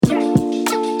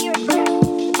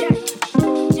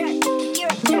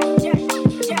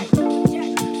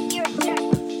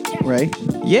Ray.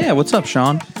 Yeah, what's up,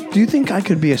 Sean? Do you think I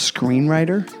could be a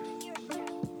screenwriter?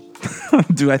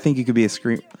 Do I think you could be a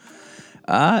screen?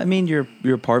 I mean, your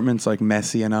apartment's like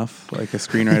messy enough, like a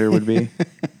screenwriter would be.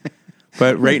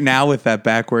 But right now, with that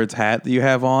backwards hat that you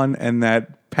have on and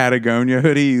that Patagonia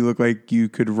hoodie, you look like you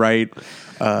could write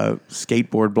a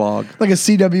skateboard blog, Like a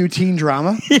CW teen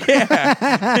drama?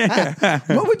 Yeah.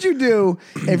 What would you do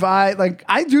if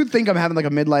I do think I'm having like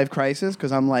a midlife crisis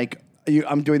because I'm like,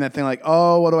 I'm doing that thing like,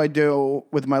 oh, what do I do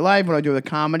with my life? What do I do with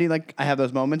comedy? Like, I have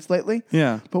those moments lately.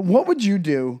 Yeah. But what would you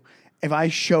do if I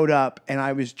showed up and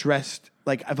I was dressed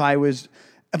like there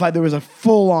was a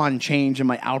full on change in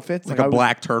my outfits, Like a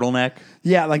black turtleneck.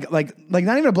 Yeah, like not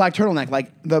even a black turtleneck,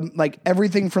 like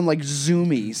everything from like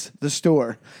Zoomies, the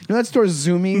store. You know that store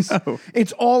Zoomies? No.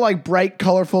 It's all like bright,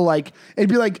 colorful, like it'd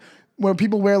be like where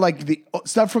people wear like the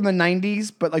stuff from the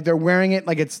 90s, but like they're wearing it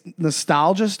like it's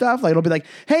nostalgia stuff. Like it'll be like,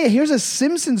 hey, here's a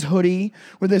Simpsons hoodie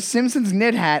with a Simpsons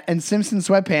knit hat and Simpsons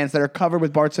sweatpants that are covered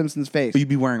with Bart Simpson's face. But you'd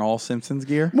be wearing all Simpsons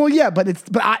gear? Well, yeah, but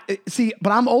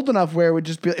I'm old enough where it would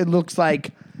just be. It looks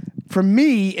like, for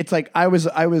me, it's like I was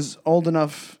old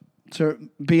enough to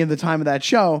be in the time of that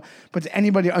show, but to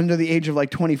anybody under the age of like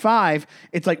 25,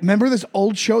 it's like, remember this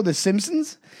old show, The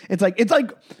Simpsons? It's like it's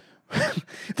like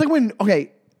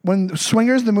when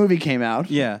Swingers the movie came out,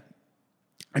 Yeah.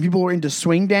 and people were into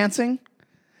swing dancing.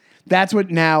 That's what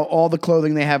now all the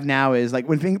clothing they have now is like.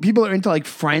 When people are into like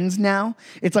Friends now,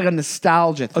 it's like a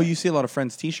nostalgia thing. Oh, you see a lot of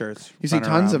Friends T-shirts. You see running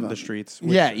tons around of them. the streets.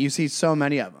 Yeah, you see so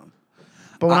many of them.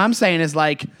 But what I'm saying is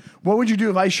like, what would you do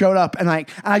if I showed up and I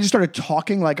just started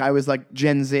talking like I was like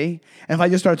Gen Z? And if I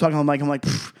just started talking, I'm like,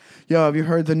 yo, have you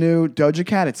heard the new Doja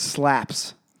Cat? It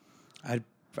slaps.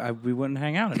 We wouldn't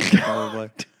hang out anymore,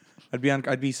 probably.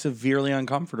 I'd be severely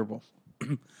uncomfortable.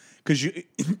 Because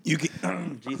you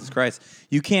can, Jesus Christ,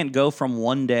 you can't go from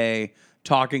one day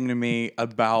talking to me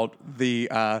about the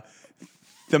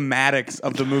thematics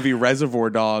of the movie Reservoir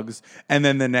Dogs, and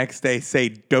then the next day say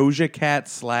Doja Cat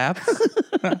slaps.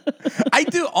 I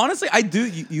do, honestly. I do.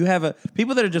 You have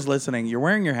people that are just listening. You're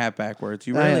wearing your hat backwards.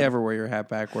 You rarely ever wear your hat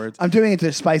backwards. I'm doing it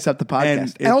to spice up the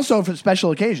podcast, and also for a special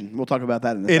occasion. We'll talk about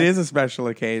that in a second. It is a special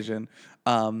occasion,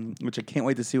 which I can't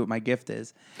wait to see what my gift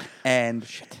is. And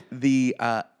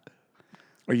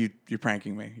you're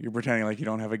pranking me. You're pretending like you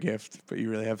don't have a gift, but you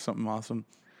really have something awesome.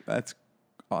 That's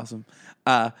awesome.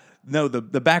 No,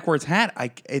 the backwards hat, I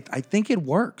think it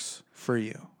works for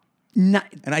you. And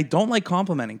I don't like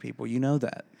complimenting people. You know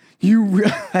that.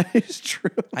 That is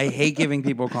true. I hate giving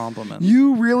people compliments.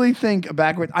 You really think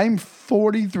backwards? I'm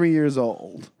 43 years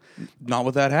old. Not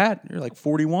with that hat. You're like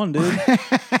 41, dude.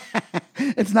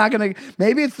 It's not going to...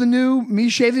 Maybe it's the new me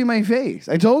shaving my face.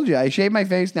 I told you. I shave my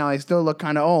face now. I still look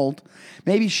kind of old.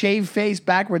 Maybe shave face,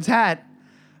 backwards hat.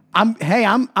 I'm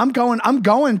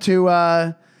going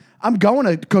to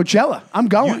Coachella. I'm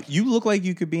going. You look like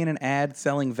you could be in an ad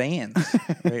selling vans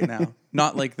right now.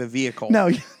 Not like the vehicle. No.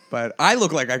 But I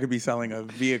look like I could be selling a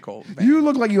vehicle. Van. You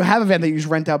look like you have a van that you just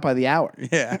rent out by the hour.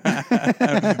 Yeah.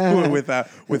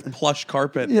 with plush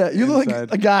carpet. Yeah, you look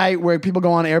inside. like a guy where people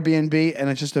go on Airbnb and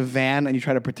it's just a van and you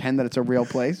try to pretend that it's a real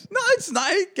place. No, it's not.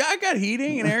 I got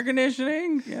heating and air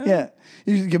conditioning. Yeah.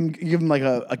 You just give them like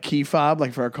a key fob,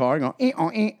 like for a car, and go,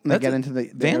 and they get into the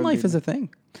van life Airbnb. is a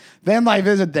thing. Van life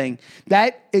is a thing.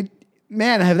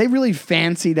 Man, have they really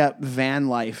fancied up van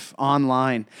life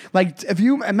online? Like,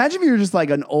 imagine if you were just like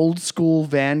an old school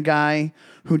van guy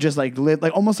who just like lived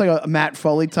like almost like a Matt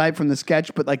Foley type from the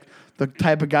sketch, but like the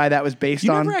type of guy that was based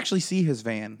on. You never actually see his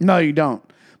van. No, you don't.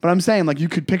 But I'm saying like you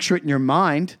could picture it in your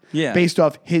mind, based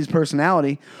off his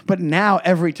personality. But now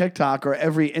every TikTok or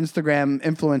every Instagram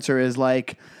influencer is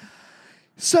like,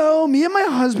 so me and my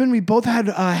husband, we both had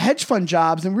hedge fund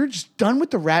jobs, and we were just done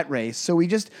with the rat race. So we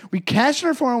cashed in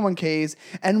our 401ks,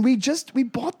 and we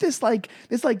bought this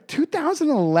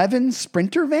 2011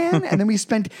 Sprinter van, and then we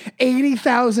spent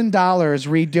 $80,000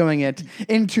 redoing it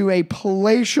into a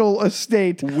palatial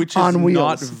estate which on is wheels.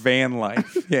 not van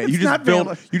life. Yeah, you just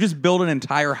build an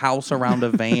entire house around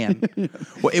a van.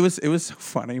 Well, it was so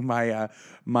funny. My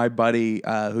buddy,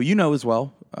 who you know as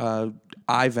well,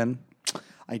 Ivan.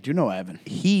 I do know Ivan.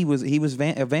 He was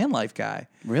a van life guy.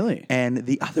 Really? And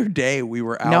the other day we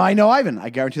were out. Now I know Ivan. I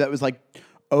guarantee that was like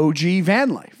OG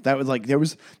van life. That was like there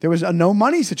was a no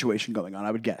money situation going on,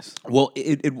 I would guess. Well,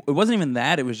 it wasn't even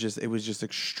that. It was just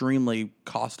extremely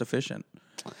cost efficient.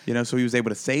 You know, so he was able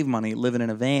to save money living in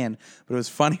a van. But it was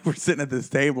funny. We're sitting at this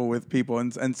table with people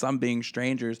and some being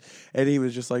strangers, and he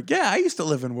was just like, "Yeah, I used to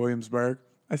live in Williamsburg."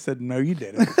 I said, "No, you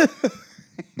didn't."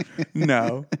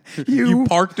 No. You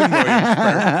parked in Williamsburg.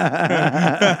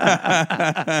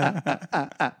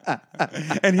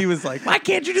 And he was like, why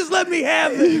can't you just let me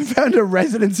have You this? found a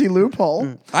residency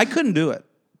loophole. I couldn't do it.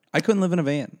 I couldn't live in a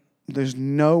van. There's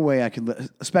no way I could,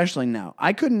 especially now.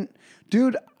 I couldn't,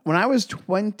 dude, when I was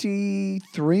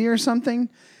 23 or something,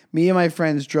 me and my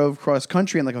friends drove cross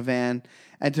country in like a van.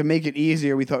 And to make it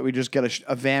easier, we thought we'd just get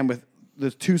a van with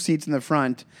the 2 seats in the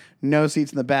front, no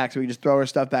seats in the back. So we just throw our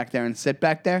stuff back there and sit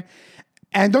back there.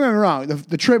 And don't get me wrong,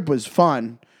 the trip was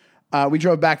fun. We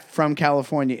drove back from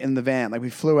California in the van. Like, we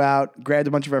flew out, grabbed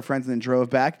a bunch of our friends, and then drove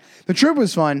back. The trip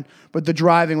was fun, but the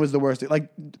driving was the worst. Like,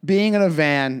 being in a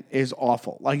van is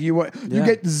awful. Like, you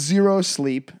get zero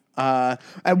sleep.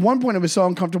 At one point, it was so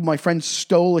uncomfortable. My friend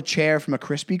stole a chair from a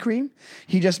Krispy Kreme.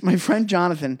 My friend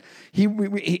Jonathan,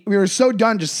 we were so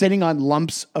done just sitting on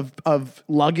lumps of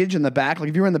luggage in the back. Like,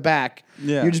 if you were in the back,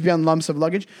 you'd just be on lumps of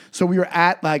luggage. So we were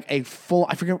at like a full,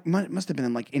 I forget, it must have been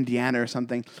in like Indiana or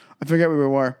something. I forget where we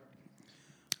were.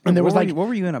 And there was what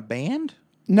were you in a band?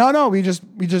 No, we just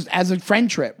as a friend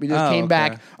trip. We just came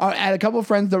back. I had a couple of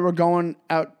friends that were going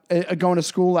to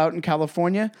school out in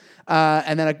California,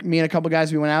 and then me and a couple of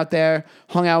guys, we went out there,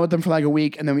 hung out with them for like a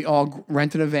week, and then we all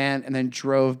rented a van and then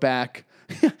drove back.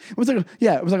 It was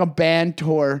like a band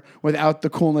tour without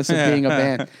the coolness of being a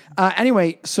band.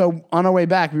 Anyway, so on our way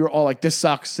back, we were all like, "This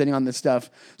sucks," sitting on this stuff.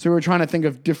 So we were trying to think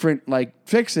of different like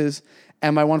fixes.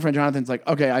 And my one friend Jonathan's like,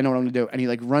 "Okay, I know what I'm gonna do," and he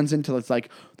like runs into this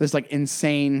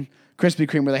insane Krispy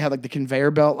Kreme where they had like the conveyor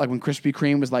belt, like when Krispy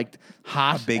Kreme was like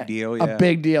hot. A big deal, A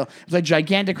big deal. It was like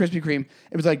gigantic Krispy Kreme.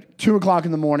 It was like 2:00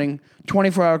 in the morning,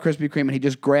 24-hour Krispy Kreme, and he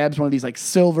just grabs one of these like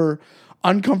silver,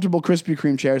 uncomfortable Krispy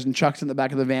Kreme chairs and chucks it in the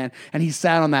back of the van. And he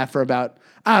sat on that for about,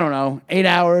 I don't know, 8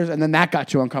 hours, and then that got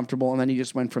too uncomfortable, and then he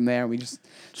just went from there, and we just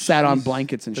sat on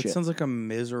blankets and shit. That sounds like a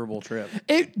miserable trip.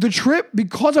 The trip,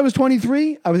 because I was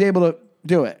 23, I was able to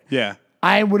do it. Yeah.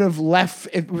 I would have left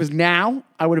if it was now.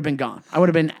 I would have been gone. I would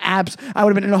have been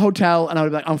in a hotel, and I would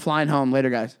be like, "I'm flying home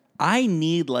later, guys." I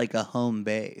need like a home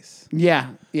base. Yeah.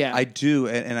 I do,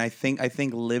 and I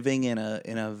think living in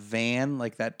a van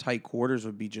like that, tight quarters,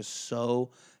 would be just so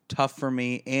tough for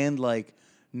me, and like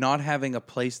not having a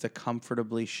place to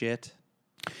comfortably shit.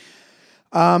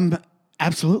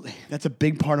 Absolutely. That's a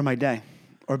big part of my day.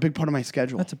 Or a big part of my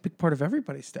schedule. That's a big part of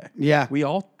everybody's day. Yeah. We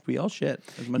all shit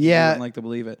as much as we don't like to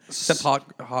believe it. Except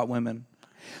hot women.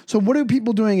 So what are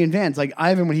people doing in vans? Like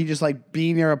Ivan, when he just like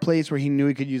being near a place where he knew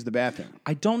he could use the bathroom.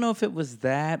 I don't know if it was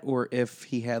that or if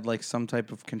he had like some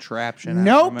type of contraption.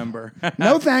 Nope. I don't remember.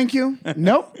 No, thank you.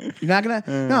 Nope. You're not gonna.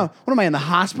 No. What am I in the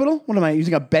hospital? What am I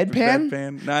using, a bedpan?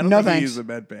 Bedpan? No, I don't think he used a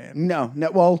bedpan. No.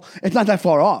 Well, it's not that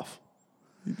far off.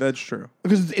 That's true.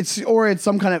 Because it's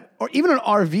some kind of, or even an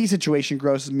RV situation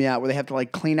grosses me out where they have to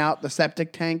like clean out the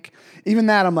septic tank. Even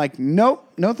that, I'm like, nope,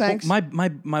 no thanks. Well,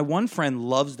 my one friend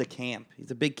loves to camp. He's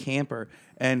a big camper,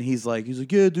 and he's like,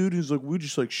 yeah, dude. He's like, we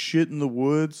just like shit in the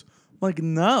woods. I'm like,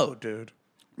 no, dude.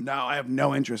 No, I have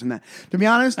no interest in that. To be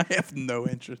honest, I have no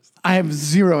interest. I have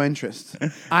zero interest.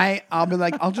 I'll be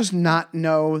like, I'll just not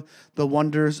know the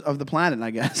wonders of the planet,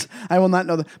 I guess. I will not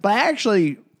know but I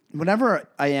actually, whenever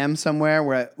I am somewhere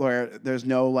where there's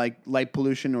no like light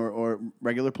pollution or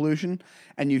regular pollution,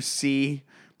 and you see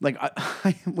like,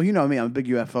 well, you know me, I'm a big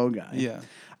UFO guy. Yeah.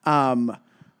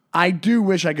 I do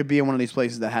wish I could be in one of these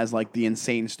places that has like the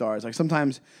insane stars. Like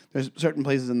sometimes there's certain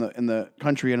places in the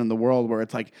country and in the world where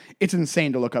it's like it's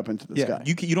insane to look up into the sky.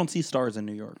 You don't see stars in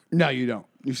New York. No, you don't.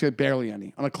 You see barely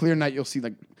any. On a clear night, you'll see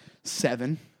like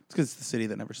 7. It's because it's the city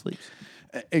that never sleeps.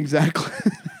 Exactly.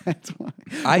 That's why.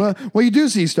 Well, you do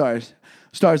see stars.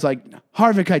 Stars like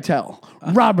Harvey Keitel,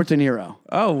 Robert De Niro.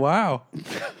 Oh, wow.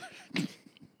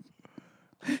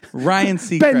 Ryan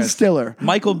Seacrest. Ben Stiller.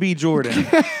 Michael B. Jordan.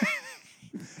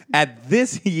 At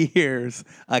this year's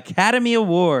Academy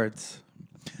Awards,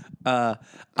 I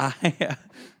have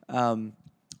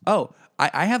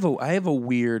a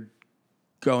weird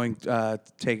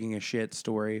taking a shit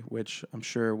story, which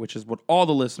is what all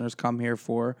the listeners come here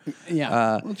for.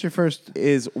 Yeah. What's your first?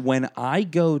 Is when I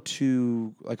go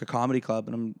to like a comedy club,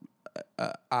 and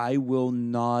I will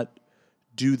not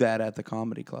do that at the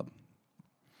comedy club.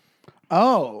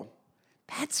 Oh,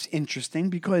 that's interesting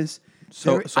because.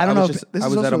 I don't know. I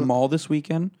was at a mall this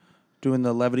weekend doing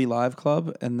the Levity Live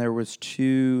Club, and there was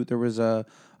a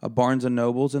Barnes and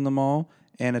Nobles in the mall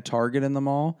and a Target in the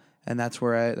mall, and that's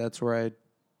where I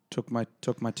took my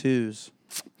twos.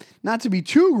 Not to be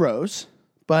too gross,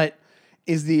 but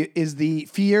is the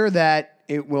fear that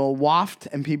it will waft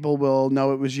and people will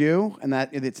know it was you and that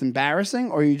it's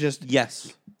embarrassing, or you just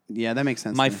yes, yeah, that makes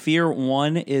sense. My fear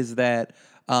one is that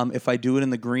if I do it in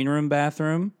the green room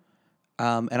bathroom.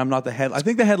 And I'm not the head. I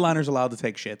think the headliner's allowed to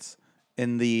take shits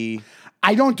in the.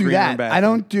 I don't do that. Bathroom. I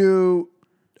don't do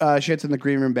shits in the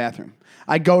green room bathroom.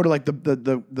 I go to like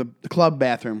the club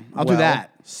bathroom. I'll do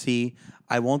that. See,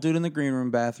 I won't do it in the green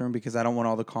room bathroom because I don't want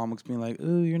all the comics being like,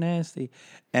 "Ooh, you're nasty,"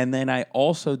 and then I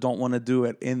also don't want to do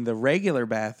it in the regular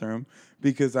bathroom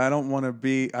because I don't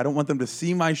want them to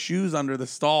see my shoes under the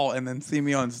stall and then see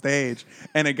me on stage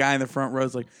and a guy in the front row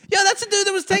is like, "Yo, that's a dude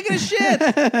that was taking a shit."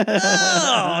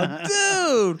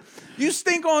 Oh, dude. You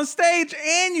stink on stage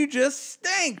and you just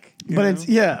stink. But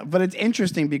it's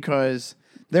interesting because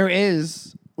there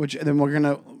is, which then we're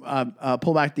gonna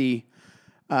pull back the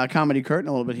comedy curtain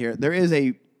a little bit here. There is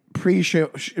a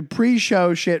pre-show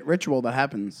shit ritual that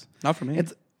happens. Not for me.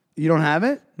 You don't have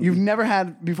it? Mm-hmm. You've never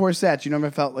had before sets. You never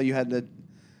felt like you had the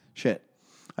shit.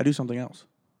 I do something else.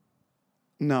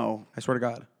 No, I swear to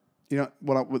God. You know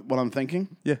what I'm thinking?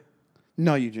 Yeah.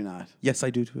 No, you do not. Yes, I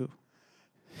do too.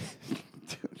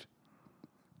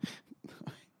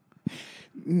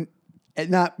 Dude.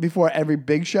 Not before every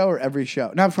big show or every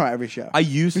show? Not before every show. I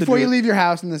used before to you leave your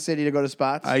house in the city to go to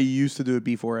spots? I used to do it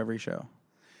before every show.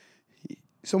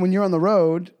 So when you're on the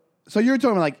road, so you're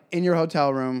talking like in your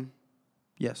hotel room.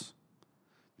 Yes.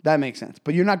 That makes sense.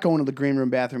 But you're not going to the green room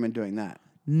bathroom and doing that.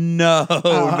 No, no,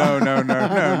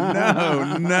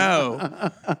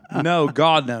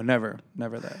 God, no, never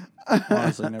that.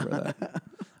 Honestly, never that.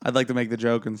 I'd like to make the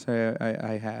joke and say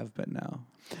I have, but no.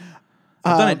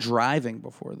 I've done it driving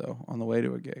before, though, on the way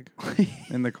to a gig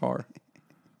in the car.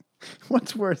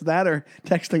 What's worse, that or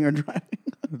texting or driving?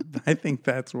 I think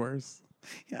that's worse.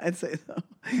 Yeah, I'd say so.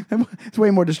 It's way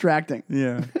more distracting.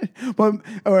 Yeah.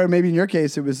 Or maybe in your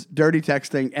case, it was dirty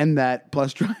texting and that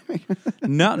plus driving.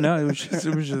 No, it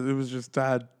was just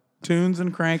tunes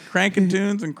and cranking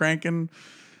tunes and cranking.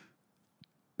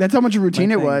 That's how much a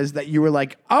routine it was that you were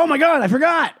like, oh my God, I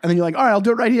forgot. And then you're like, all right, I'll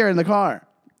do it right here in the car.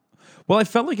 Well, I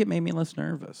felt like it made me less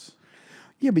nervous.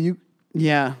 Yeah, but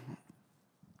yeah,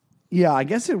 I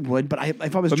guess it would. But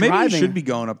if I was maybe driving, you should be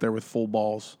going up there with full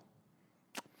balls.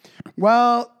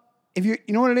 Well, you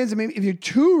know what it is? I mean, if you're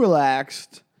too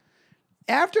relaxed,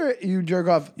 after you jerk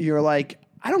off, you're like,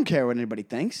 I don't care what anybody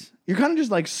thinks. You're kind of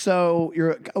just like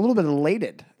you're a little bit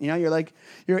elated. You know,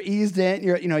 you're eased in.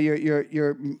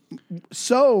 You're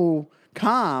so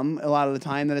calm a lot of the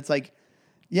time that it's like,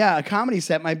 yeah, a comedy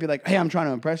set might be like, hey, I'm trying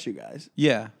to impress you guys.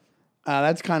 Yeah.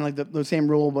 That's kind of like the same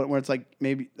rule, but where it's like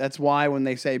maybe that's why when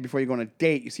they say before you go on a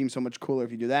date, you seem so much cooler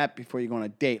if you do that before you go on a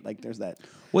date. Like there's that.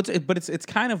 But it's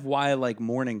kind of why I like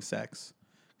morning sex.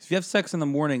 If you have sex in the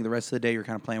morning, the rest of the day you're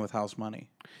kind of playing with house money.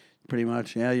 Pretty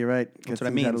much, yeah, you're right. That's what I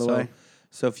mean.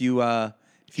 So if you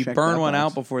burn one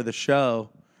out before the show,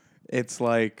 it's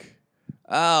like,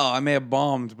 oh, I may have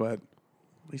bombed, but at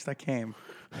least I came.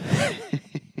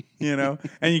 You know,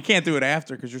 and you can't do it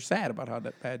after because you're sad about how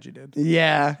bad you did.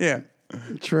 Yeah.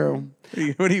 True.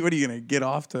 What are you gonna get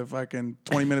off to fucking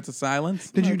 20 minutes of silence?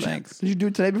 Thanks. Did you do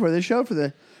it today before this show for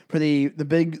the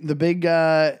big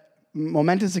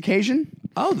momentous occasion?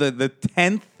 Oh, the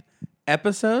 10th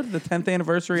episode, the 10th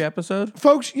anniversary episode.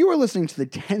 Folks, you are listening to the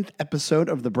 10th episode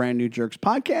of the Brand New Jerks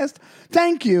podcast.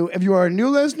 Thank you. If you are a new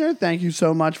listener, thank you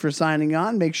so much for signing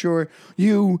on. Make sure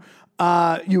you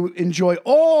enjoy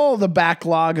all the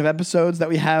backlog of episodes that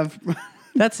we have.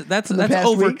 That's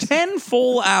over weeks. 10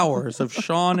 full hours of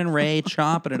Sean and Ray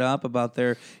chopping it up about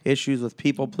their issues with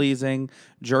people pleasing,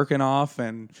 jerking off,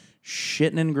 and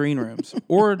shitting in green rooms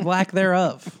or lack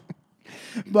thereof.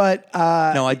 But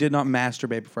no, I did not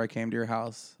masturbate before I came to your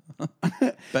house.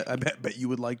 But I bet you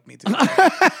would like me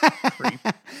to. Creep.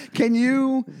 Can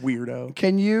you weirdo?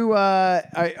 Can you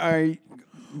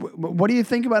what do you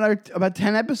think about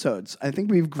 10 episodes? I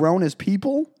think we've grown as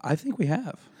people. I think we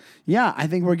have. Yeah, I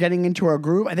think we're getting into our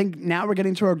groove. I think now we're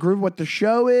getting to our groove what the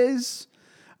show is.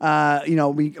 We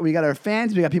got our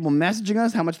fans. We got people messaging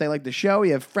us how much they like the show.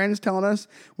 We have friends telling us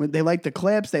when they like the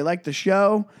clips, they like the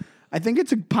show. I think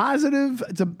it's a positive.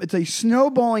 It's a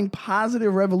snowballing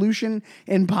positive revolution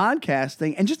in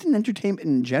podcasting and just in entertainment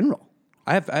in general.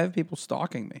 I have people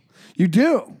stalking me. You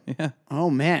do? Yeah. Oh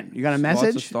man, you got a message?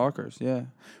 Lots of stalkers. Yeah.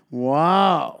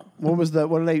 Wow. What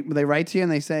do they write to you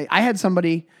and they say? I had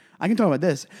somebody. I can talk about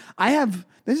this.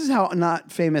 This is how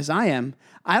not famous I am.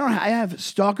 I have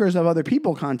stalkers of other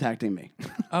people contacting me.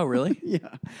 Oh, really?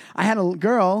 Yeah. I had a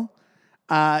girl,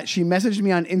 she messaged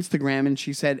me on Instagram and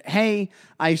she said, hey,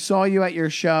 I saw you at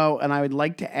your show and I would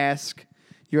like to ask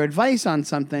your advice on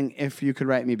something if you could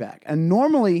write me back. And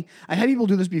normally, I've had people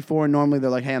do this before, and normally they're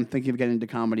like, hey, I'm thinking of getting into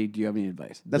comedy. Do you have any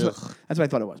advice? That's what I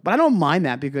thought it was. But I don't mind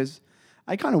that because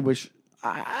I kind of wish...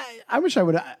 I wish I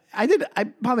would. I did. I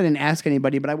probably didn't ask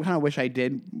anybody, but I kind of wish I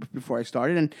did before I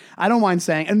started. And I don't mind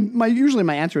saying. And usually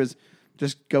my answer is,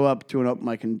 Just go up to an open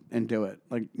mic and do it.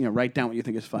 Like, write down what you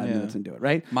think is 5 minutes and do it,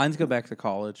 right? Mine's go back to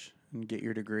college and get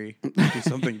your degree. Do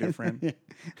something different. Yeah,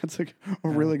 that's a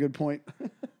really good point.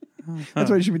 That's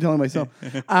what I should be telling myself.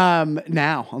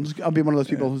 Now, I'll be one of those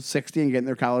people who's 60 and getting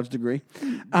their college degree.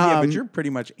 Yeah, but you're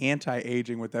pretty much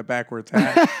anti-aging with that backwards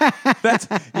hat.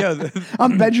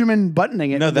 I'm Benjamin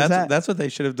buttoning it. No, that's what they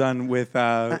should have done with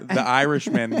The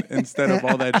Irishman instead of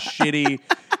all that shitty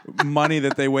money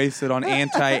that they wasted on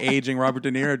anti-aging Robert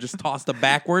De Niro. Just tossed a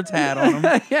backwards hat on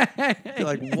him. You're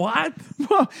like, what?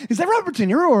 Well, is that Robert De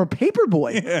Niro or a paper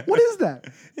boy? Yeah. What is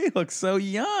that? He looks so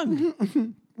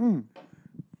young.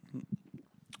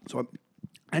 So,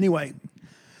 anyway,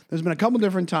 there's been a couple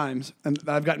different times and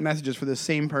I've gotten messages for the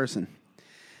same person.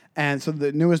 And so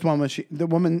the newest one was the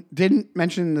woman didn't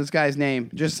mention this guy's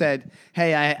name, just said,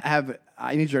 hey,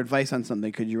 I need your advice on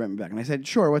something. Could you write me back? And I said,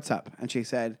 sure, what's up? And she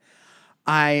said,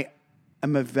 I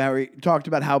am talked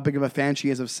about how big of a fan she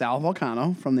is of Sal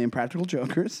Vulcano from the Impractical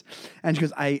Jokers. And she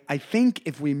goes, I think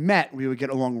if we met, we would get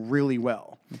along really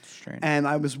well. That's strange. And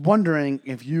I was wondering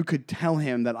if you could tell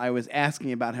him that I was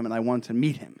asking about him and I wanted to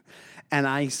meet him. And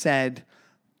I said,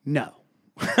 no.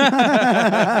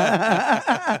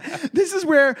 This is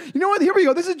where, you know what? Here we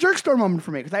go. This is a jerk store moment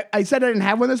for me. Because I said I didn't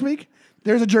have one this week.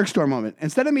 There's a jerk store moment.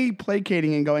 Instead of me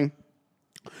placating and going,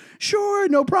 sure,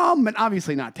 no problem. And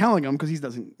obviously not telling him because he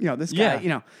doesn't, this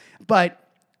guy, But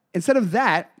instead of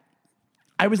that,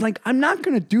 I was like, I'm not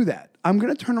going to do that. I'm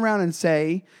going to turn around and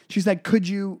say, she's like, could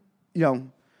you,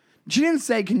 she didn't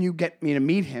say, can you get me to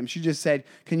meet him? She just said,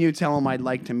 can you tell him I'd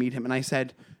like to meet him? And I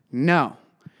said, no.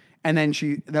 And then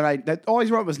all I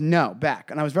wrote was no back.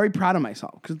 And I was very proud of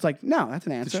myself because it's like, no, that's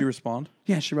an answer. Did she respond?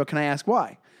 Yeah, she wrote, can I ask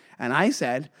why? And I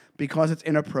said, because it's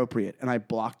inappropriate. And I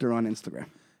blocked her on Instagram.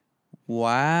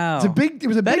 Wow. It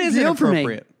was a big deal for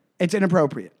me. It's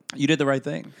inappropriate. You did the right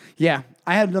thing. Yeah.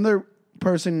 I had another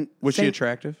person. Was she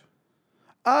attractive?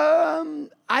 I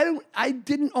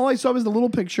didn't. All I saw was the little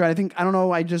picture. I don't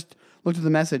know. I just looked at the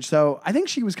message. So I think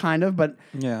she was kind of, but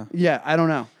yeah, I don't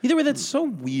know. Either way, that's so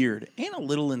weird and a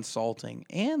little insulting.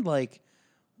 And like,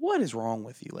 what is wrong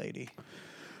with you, lady?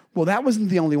 Well, that wasn't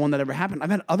the only one that ever happened. I've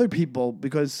had other people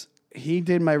because he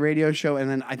did my radio show, and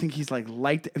then I think he's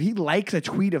he likes a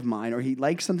tweet of mine or he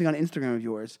likes something on Instagram of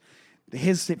yours.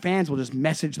 His fans will just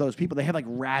message those people. They have like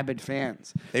rabid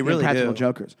fans. They really Practical do.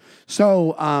 Jokers.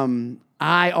 So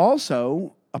I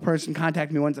also, a person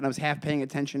contacted me once and I was half paying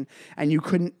attention and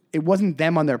it wasn't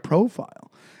them on their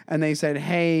profile. And they said,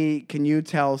 hey, can you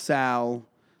tell Sal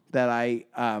that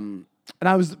and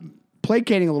I was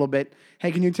placating a little bit.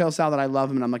 Hey, can you tell Sal that I love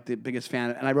him and I'm like the biggest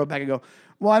fan? And I wrote back and go,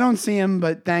 well, I don't see him,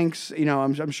 but thanks.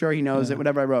 I'm sure he knows it,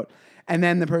 whatever I wrote. And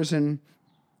then the person,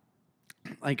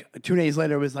 like 2 days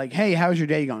later, was like, hey, how's your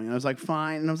day going? And I was like,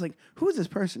 fine. And I was like, who is this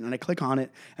person? And I click on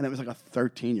it, and it was like a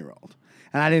 13-year-old.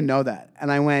 And I didn't know that.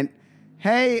 And I went,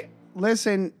 hey,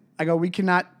 listen, I go, we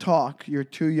cannot talk. You're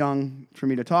too young for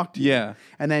me to talk to you. Yeah.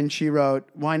 And then she wrote,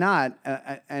 why not?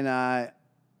 And I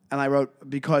wrote,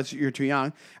 because you're too young.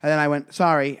 And then I went,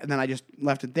 sorry. And then I just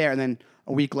left it there. And then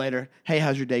a week later, hey,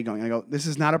 how's your day going? And I go, this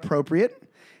is not appropriate.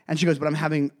 And she goes, but I'm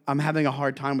having a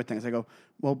hard time with things. I go,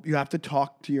 well, you have to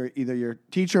talk to either your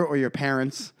teacher or your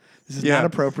parents. This is not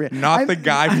appropriate. Not the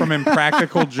guy from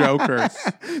Impractical Jokers.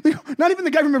 Not even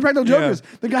the guy from Impractical Jokers.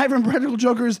 The guy from Impractical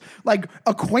Jokers, like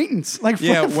acquaintance, like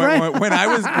friend. When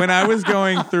I was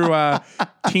going through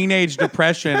teenage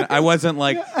depression, I wasn't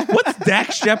like, what's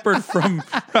Dax Shepard from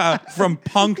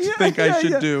Punk'd think I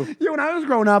should do? Yeah, when I was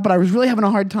growing up, but I was really having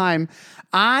a hard time,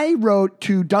 I wrote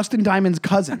to Dustin Diamond's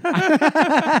cousin.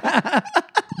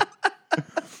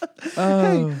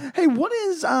 Hey, what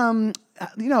is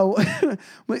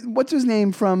what's his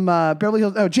name from Beverly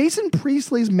Hills? Oh, Jason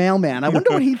Priestley's mailman. I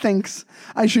wonder what he thinks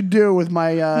I should do with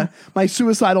my my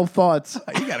suicidal thoughts.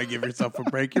 You got to give yourself a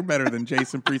break. You're better than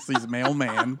Jason Priestley's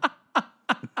mailman.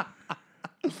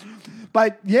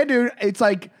 But yeah, dude, it's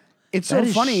like it's that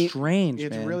so funny. Strange.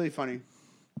 It's man. really funny.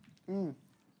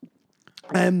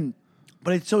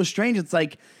 But it's so strange. It's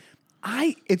like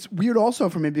it's weird also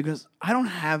for me because I don't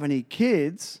have any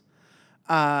kids.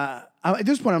 At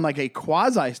this point, I'm like a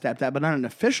quasi-stepdad, but not an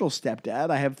official stepdad.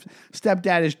 I have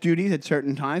stepdadish duties at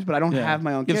certain times, but I don't have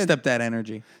my own kids. You have stepdad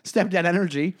energy. Stepdad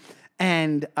energy.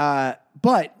 And I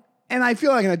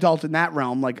feel like an adult in that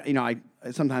realm. Like,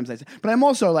 sometimes I say, but I'm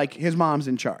also like, his mom's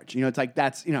in charge. It's like,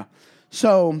 that's,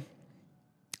 so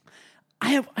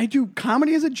I do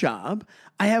comedy as a job.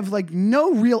 I have like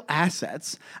no real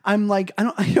assets. I'm like,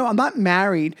 I'm not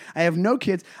married. I have no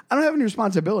kids. I don't have any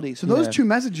responsibility. So those two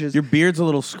messages. Your beard's a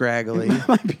little scraggly.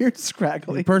 My beard's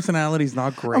scraggly. Your personality's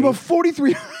not great. I'm a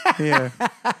 43. Yeah.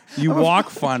 You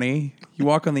walk funny. You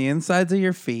walk on the insides of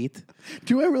your feet.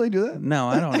 Do I really do that? No,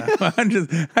 I don't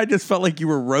know. I just felt like you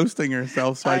were roasting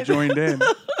yourself, so I joined in.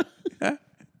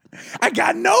 I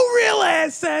got no real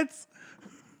assets.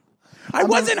 I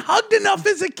wasn't hugged enough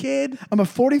as a kid. I'm a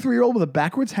 43-year-old with a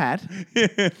backwards hat.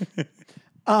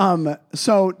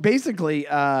 So basically,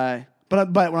 but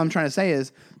what I'm trying to say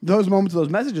is those moments of those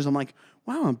messages, I'm like,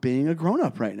 wow, I'm being a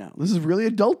grown-up right now. This is really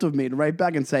adult of me to write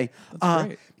back and say,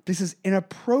 this is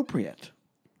inappropriate.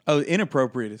 Oh,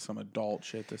 inappropriate is some adult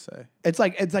shit to say. It's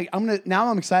like I'm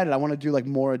excited. I want to do like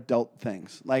more adult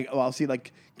things. Like I'll see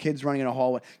like kids running in a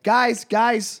hallway. Guys.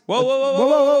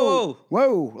 Whoa.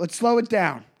 Let's slow it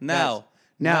down. No.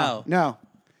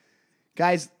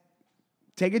 Guys,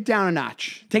 take it down a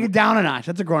notch. Take it down a notch.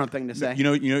 That's a grown-up thing to say. You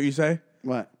know what you say?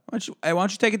 What? Why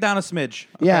don't you take it down a smidge?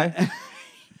 Okay? Yeah.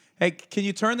 Hey, can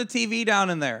you turn the TV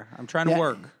down in there? I'm trying to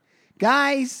work.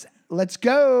 Guys, let's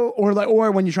go.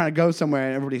 Or when you're trying to go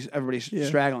somewhere and everybody's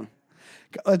straggling.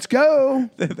 Let's go.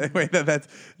 Wait,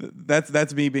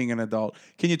 that's me being an adult.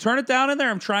 Can you turn it down in there?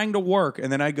 I'm trying to work.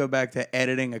 And then I go back to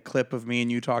editing a clip of me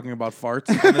and you talking about farts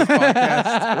on this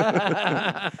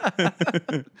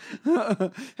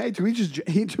podcast. Hey, to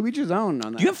each his own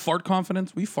on that. Do you have fart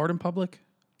confidence? Will you fart in public?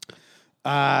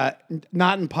 Not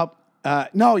in pub.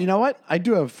 No, you know what? I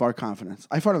do have fart confidence.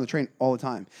 I fart on the train all the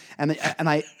time. And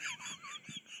I...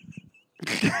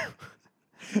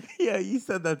 Yeah, you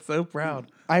said that so proud.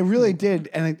 I really did,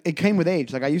 and it came with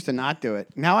age. Like, I used to not do it.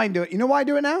 Now I do it. You know why I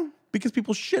do it now? Because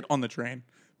people shit on the train.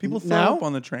 People throw up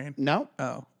on the train. No.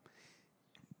 Oh.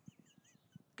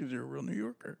 Because you're a real New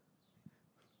Yorker.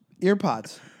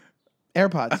 AirPods.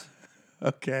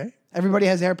 Okay. Everybody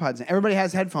has AirPods in. Everybody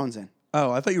has headphones in.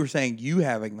 Oh, I thought you were saying you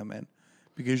having them in.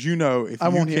 Because you know if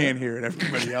you can't hear it,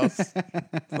 everybody else.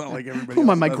 It's not like everybody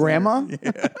else. My grandma?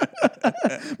 Yeah.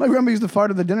 My grandma used to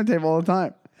fart at the dinner table all the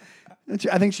time.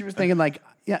 I think she was thinking like,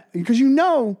 yeah, because you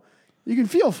can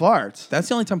feel farts. That's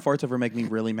the only time farts ever make me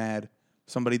really mad.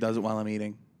 Somebody does it while I'm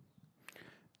eating.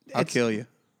 I'll kill you.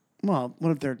 Well,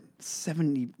 what if they're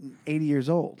 70, 80 years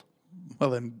old? Well,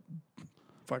 then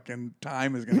fucking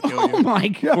time is going to kill you. Oh, my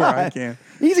God. Before I can.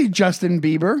 Easy, Justin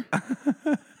Bieber.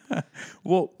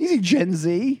 Well, easy, Gen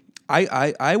Z.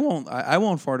 I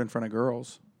won't fart in front of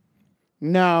girls.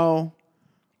 No.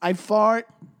 I farted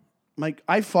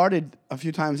a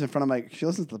few times in front of she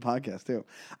listens to the podcast too.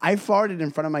 I farted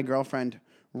in front of my girlfriend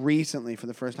recently for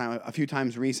the first time, a few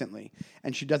times recently,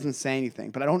 and she doesn't say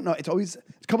anything. But I don't know. It's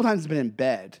a couple times it's been in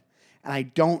bed, and I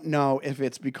don't know if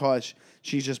it's because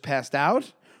she's just passed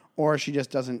out or she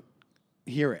just doesn't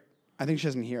hear it. I think she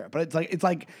doesn't hear it. But it's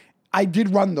like I did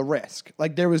run the risk.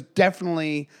 Like there was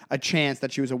definitely a chance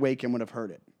that she was awake and would have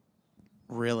heard it.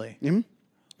 Really? Mm-hmm.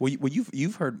 Well,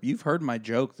 you've heard my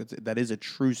joke that is a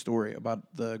true story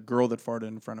about the girl that farted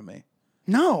in front of me.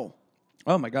 No.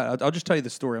 Oh my God! I'll just tell you the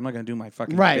story. I'm not going to do my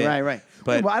fucking right. bit.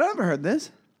 But I don't ever heard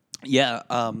this. Yeah,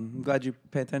 I'm glad you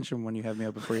pay attention when you have me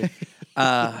open for you.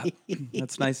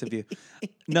 That's nice of you.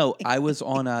 No, I was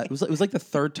on. It was like the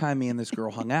third time me and this girl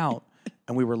hung out,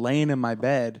 and we were laying in my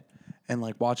bed and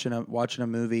like watching a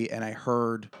movie, and I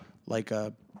heard like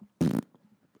and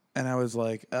I was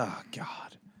like, oh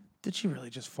God. Did she really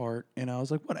just fart? You know, I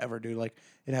was like, whatever, dude. Like,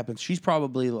 it happens. She's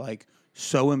probably, like,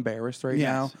 so embarrassed right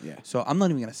now. Yeah. So I'm not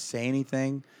even going to say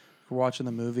anything. We're watching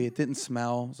the movie. It didn't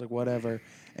smell. I was like, whatever.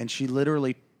 And she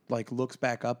literally, like, looks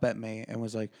back up at me and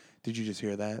was like, did you just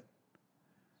hear that?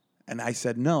 And I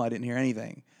said, no, I didn't hear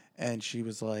anything. And she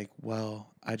was like,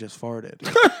 well, I just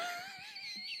farted.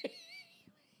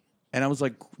 And I was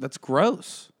like, that's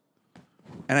gross.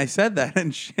 And I said that,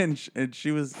 and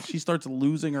she starts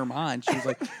losing her mind. She's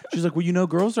like, well, you know,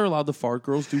 girls are allowed to fart.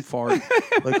 Girls do fart.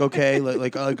 Like, okay,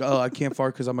 like, oh, I can't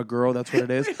fart because I'm a girl. That's what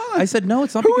it is. I said, no,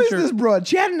 it's not. Who is this broad?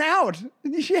 She had an out.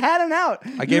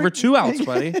 I gave her 2 outs,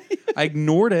 buddy. I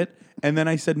ignored it, and then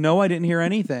I said, no, I didn't hear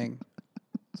anything.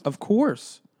 Of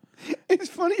course. It's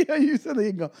funny how you said that.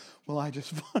 You go, well, I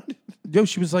just farted. Yo,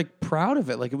 she was like proud of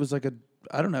it. Like it was like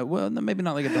I don't know. Well, maybe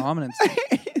not like a dominance.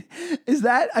 Is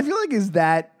that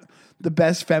the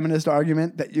best feminist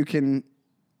argument that you can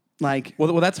like?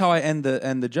 Well, that's how I end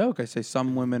the joke. I say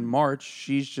some women march.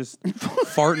 She's just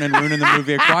farting and ruining the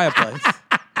movie A Quiet Place.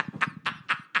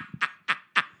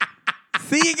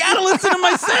 See, you gotta listen to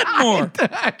my set more.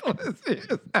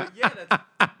 Yeah,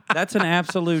 that's an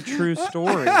absolute true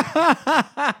story.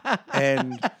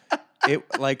 And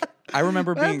I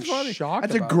remember being funny. shocked.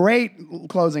 That's a great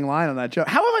closing line on that joke.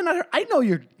 How have I not heard?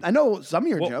 I know some of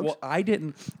your jokes. Well, I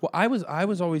didn't. Well, I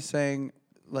was always saying,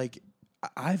 like,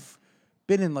 I've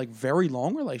been in like very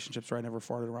long relationships where I never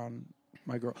farted around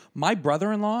my girl. My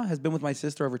brother-in-law has been with my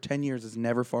sister over 10 years, has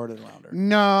never farted around her.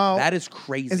 No. That is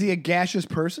crazy. Is he a gaseous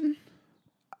person?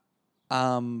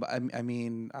 I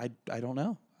mean, I don't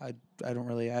know. I don't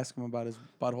really ask him about his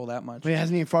butthole that much. Wait,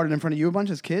 hasn't he farted in front of you a bunch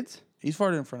as kids? He's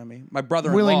farted in front of me. My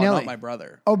brother-in-law, Willy-nilly. not my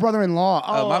brother. Oh, brother-in-law.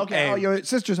 Oh, okay. Hey. Oh, your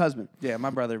sister's husband. Yeah, my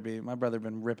brother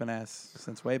been ripping ass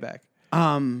since way back.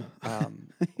 Well,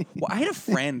 I had a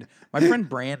friend, my friend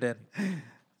Brandon,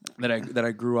 that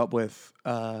I grew up with.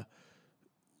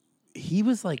 He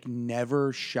was like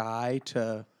never shy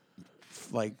to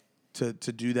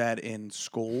do that in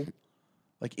school,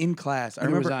 like in class. I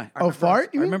remember.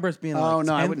 Fart? I remember us being like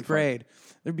 10th grade. Fart.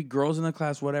 There'd be girls in the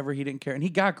class, whatever. He didn't care, and he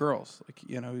got girls. Like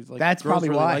he's like that's girls probably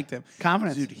really why. liked him.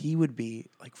 Confidence, dude. He would be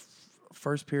like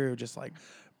first period, just like.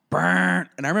 Burn.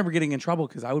 And I remember getting in trouble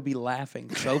because I would be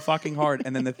laughing so fucking hard.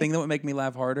 And then the thing that would make me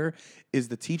laugh harder is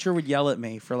the teacher would yell at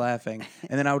me for laughing.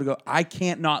 And then I would go, I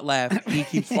can't not laugh. He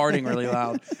keeps farting really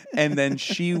loud. And then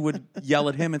she would yell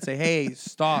at him and say, hey,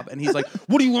 stop. And he's like,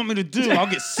 what do you want me to do? I'll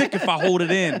get sick if I hold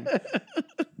it in.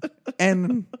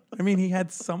 And I mean, he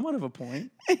had somewhat of a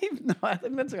point. No, I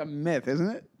think that's like a myth, isn't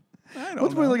it?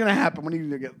 What's really going to happen when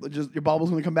you get just your bubble's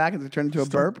going to come back and turn into a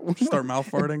burp? Start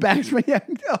mouth farting.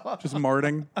 Just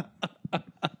marting.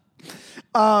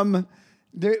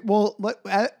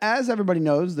 As everybody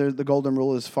knows, the golden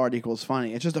rule is fart equals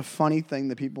funny. It's just a funny thing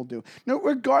that people do. No,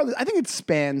 regardless, I think it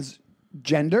spans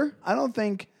gender. I don't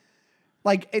think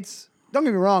don't get me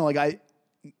wrong. Like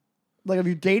if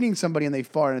you're dating somebody and they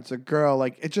fart and it's a girl,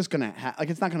 like it's just gonna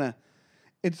it's not gonna.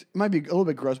 It might be a little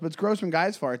bit gross, but it's gross when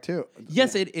guys fart too.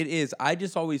 Yes, it is. I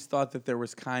just always thought that there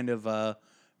was kind of a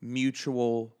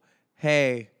mutual,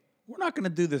 hey, we're not going to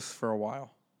do this for a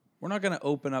while. We're not going to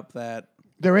open up that.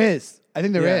 There is. I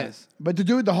think there is. But to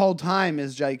do it the whole time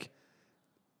is like,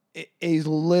 it is a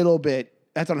little bit,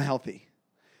 that's unhealthy.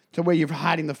 To where you're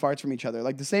hiding the farts from each other.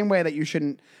 Like the same way that you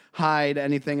shouldn't hide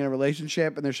anything in a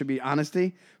relationship and there should be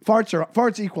honesty.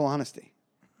 Farts equal honesty.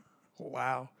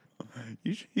 Wow.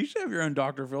 You should have your own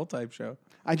Dr. Phil type show.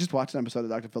 I just watched an episode of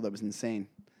Dr. Phil that was insane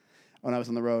when I was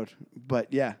on the road.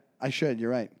 But yeah, I should.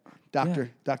 You're right. Dr.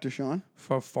 Sean?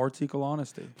 For farts equal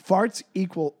honesty. Farts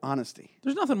equal honesty.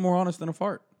 There's nothing more honest than a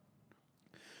fart.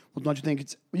 Well, don't you think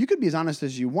you could be as honest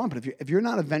as you want, but if you're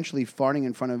not eventually farting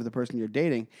in front of the person you're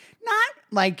dating, not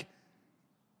like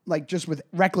just with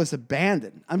reckless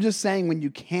abandon. I'm just saying when you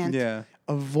can't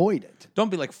avoid it. Don't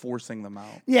be like forcing them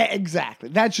out. Yeah, exactly.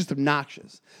 That's just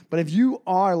obnoxious. But if you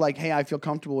are like, hey, I feel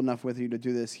comfortable enough with you to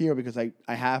do this here because I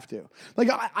have to. Like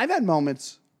I've had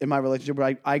moments in my relationship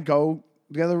where I go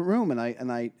to the other room and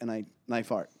I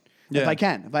fart. Yeah. If I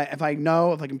can. If I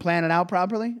can plan it out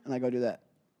properly and I go do that.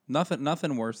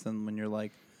 Nothing worse than when you're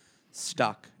like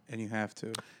stuck and you have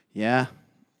to. Yeah.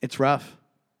 It's rough.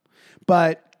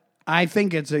 But I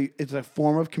think it's a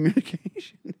form of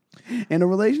communication in a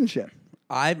relationship.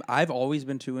 I've always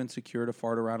been too insecure to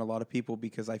fart around a lot of people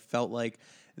because I felt like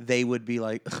they would be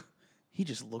like, he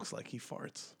just looks like he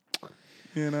farts.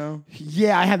 You know?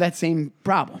 Yeah, I have that same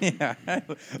problem. Yeah.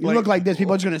 You look like this,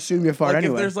 people are just going to assume you fart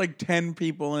anyway. If there's like 10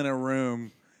 people in a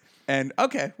room and,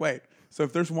 okay, wait. So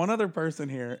if there's one other person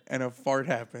here and a fart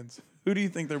happens, who do you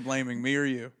think they're blaming, me or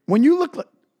you? When you look like...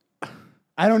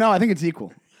 I don't know. I think it's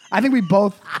equal. I think we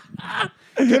both...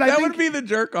 Dude, that would be the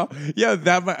jerk off. Yeah,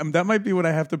 that might be what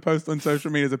I have to post on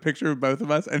social media is a picture of both of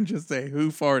us and just say, who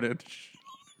farted?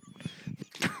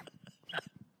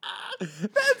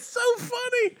 That's so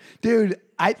funny. Dude,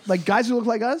 guys who look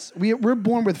like us, we're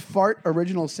born with fart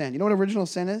original sin. You know what original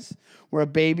sin is? Where a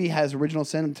baby has original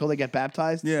sin until they get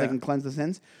baptized so they can cleanse the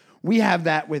sins. We have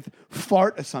that with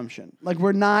fart assumption. Like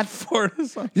we're not fart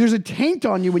assumption. There's a taint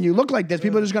on you when you look like this.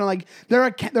 People are just gonna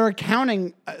they're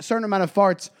accounting a certain amount of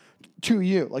farts to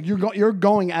you. Like you're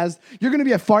going as you're gonna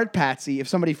be a fart patsy if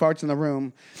somebody farts in the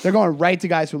room. They're going right to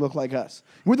guys who look like us.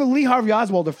 We're the Lee Harvey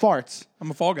Oswald of farts.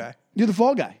 I'm a fall guy. You're the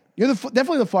fall guy. You're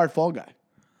definitely the fart fall guy.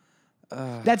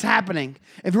 That's happening.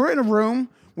 If we're in a room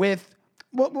with,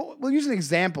 we'll use an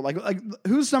example. Like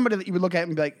who's somebody that you would look at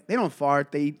and be like, they don't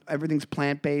fart. Everything's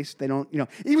plant based. They don't,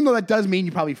 even though that does mean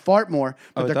you probably fart more,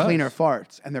 but they're cleaner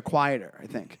farts and they're quieter. I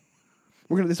think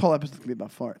this whole episode's gonna be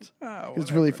about farts.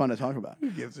 It's really fun to talk about.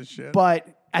 Who gives a shit? But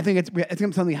I think it's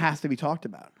something that has to be talked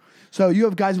about. So you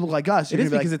have guys who look like us. It is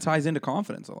because it ties into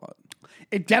confidence a lot.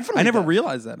 It definitely. I never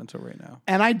realized that until right now.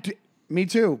 And me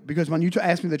too, because when you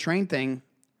ask me the train thing,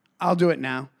 I'll do it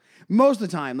now. Most of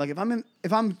the time, like if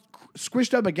I'm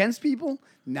squished up against people,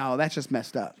 no, that's just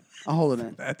messed up. I'll hold it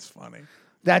in. That's funny.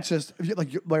 That's just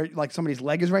like somebody's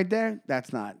leg is right there.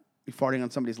 That's not you're farting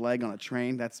on somebody's leg on a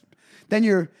train. Then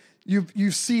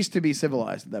you've ceased to be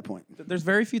civilized at that point. There's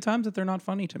very few times that they're not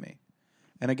funny to me,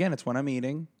 and again, it's when I'm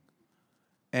eating,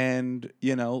 and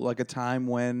like a time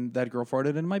when that girl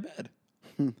farted in my bed.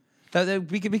 Because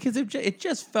it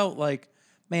just felt like,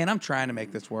 man, I'm trying to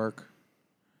make this work.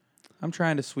 I'm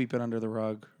trying to sweep it under the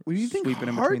rug. Well, you think sweep it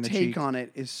in her between the take cheeks. on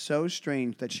it is so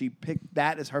strange that she picked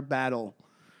that as her battle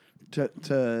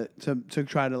to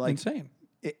try to like Insane.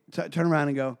 Turn around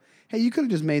and go, hey, you could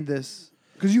have just made this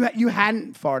because you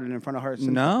hadn't farted in front of her.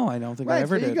 No, I don't think I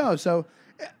ever did. There you go. So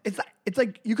it's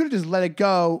like you could have just let it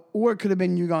go, or it could have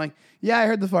been you going, yeah, I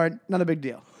heard the fart, not a big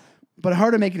deal. But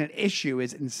her to make it an issue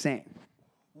is insane.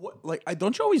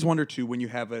 Don't you always wonder too when you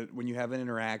have an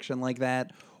interaction like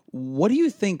that? What do you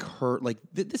think her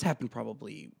this happened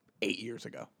probably 8 years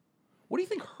ago? What do you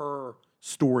think her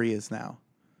story is now?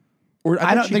 Or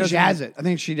I don't think she has it. I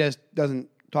think she just doesn't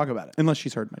talk about it unless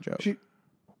she's heard my joke.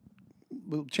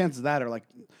 Chances of that are like,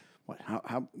 what?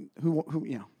 How? Who?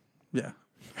 Yeah.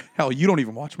 Hell, you don't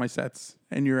even watch my sets,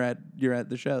 and you're at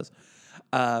the shows.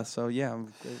 So yeah,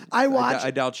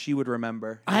 I doubt she would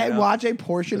remember. I watch a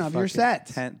portion of your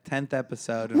sets. 10th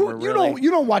episode, and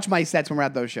you don't watch my sets when we're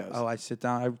at those shows. Oh, I sit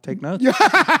down. I take notes.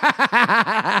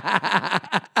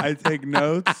 I take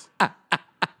notes.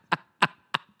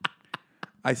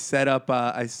 I set up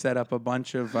a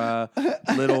bunch of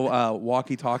little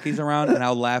walkie-talkies around, and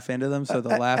I'll laugh into them, so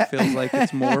the laugh feels like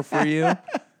it's more for you.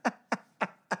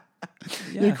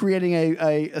 Yeah. You're creating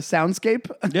a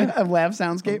soundscape, a laugh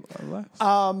soundscape.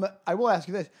 I will ask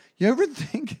you this: you ever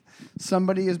think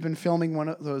somebody has been filming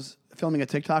filming a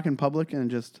TikTok in public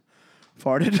and just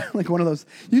farted like one of those?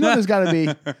 There's got to be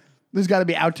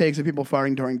outtakes of people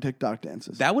farting during TikTok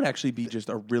dances. That would actually be just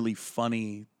a really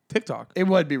funny TikTok. It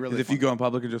would be really funny. If you go in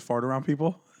public and just fart around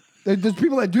people. There's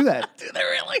people that do that. Do they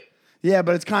really? Yeah,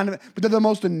 but but they're the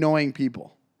most annoying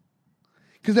people.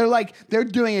 Because they're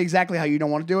doing exactly how you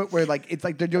don't want to do it, where it's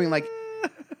like they're doing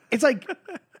it's like,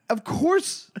 of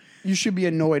course you should be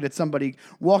annoyed at somebody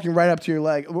walking right up to your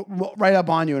leg, right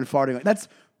up on you and farting. That's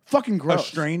fucking gross.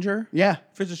 A stranger? Yeah.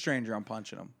 If it's a stranger, I'm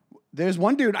punching him. There's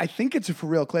one dude, I think it's a for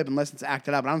real clip, unless it's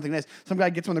acted out, but I don't think it is. Some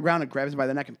guy gets him on the ground and grabs him by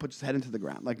the neck and puts his head into the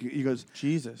ground. Like, he goes,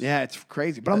 Jesus. Yeah, it's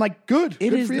crazy. But I'm like, good. It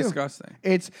good is for you. disgusting.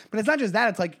 But it's not just that.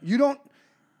 It's like, you're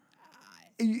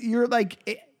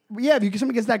like, yeah, if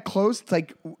somebody gets that close, it's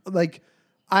like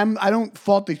I don't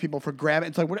fault these people for grabbing.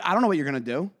 It's like, I don't know what you're going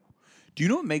to do. Do you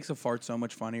know what makes a fart so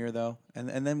much funnier, though?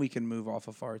 And then we can move off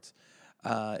of farts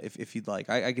if you'd like.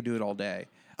 I could do it all day.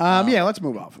 Yeah, let's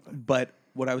move off of it. But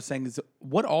what I was saying is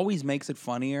what always makes it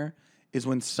funnier is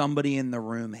when somebody in the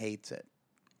room hates it.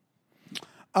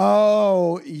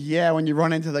 Oh, yeah, when you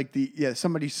run into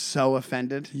somebody's so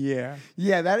offended. Yeah.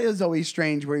 Yeah, that is always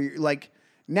strange where you're like,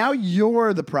 now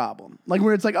you're the problem. Like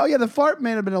where it's like, oh yeah, the fart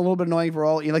may have been a little bit annoying for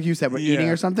all, like you said, we're eating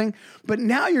or something. But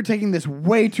now you're taking this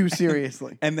way too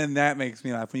seriously. And then that makes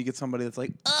me laugh when you get somebody that's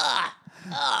like,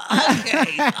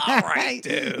 okay, all right,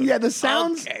 dude. Yeah, the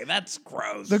sounds. Okay, that's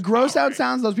gross. The gross out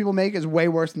sounds those people make is way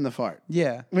worse than the fart.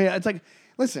 Yeah. I mean, it's like,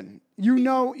 listen,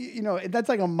 that's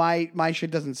like a my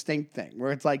shit doesn't stink thing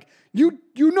where it's like, you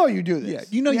do this.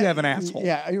 Yeah, you have an asshole.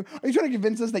 Yeah. Are you trying to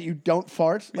convince us that you don't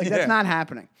fart? Like that's not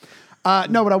happening.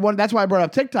 No, but that's why I brought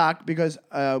up TikTok because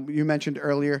you mentioned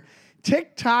earlier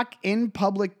TikTok in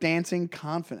public dancing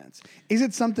confidence. Is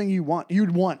it something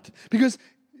you'd want? Because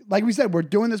like we said, we're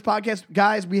doing this podcast.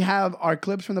 Guys, we have our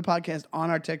clips from the podcast on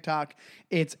our TikTok.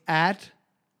 It's at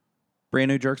Brand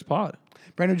New Jerks Pod.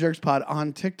 Brand New Jerks Pod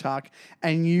on TikTok.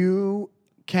 And you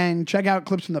can check out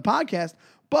clips from the podcast.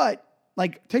 But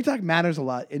like TikTok matters a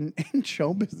lot in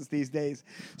show business these days.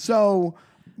 So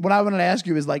what I wanted to ask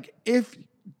you is like,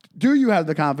 do you have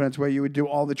the confidence where you would do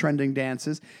all the trending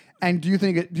dances? And do you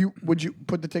think would you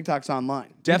put the TikToks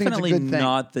online? Definitely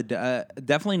not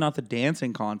the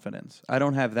dancing confidence. I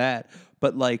don't have that.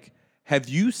 But like, have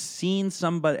you seen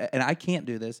somebody? And I can't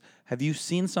do this. Have you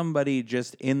seen somebody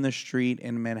just in the street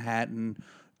in Manhattan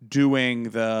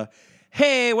doing the,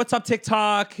 "Hey, what's up,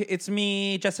 TikTok? It's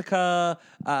me, Jessica.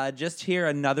 Just here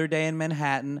another day in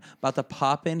Manhattan. About to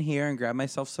pop in here and grab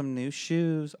myself some new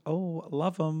shoes. Oh,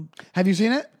 love them." Have you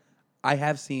seen it? I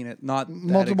have seen it, not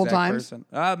multiple times. Person.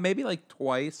 Maybe like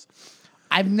twice.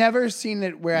 I've never seen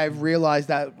it where I've realized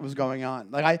that was going on.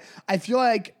 Like I feel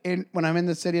like when I'm in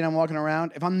the city and I'm walking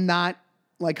around, if I'm not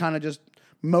like kind of just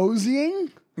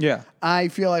moseying, I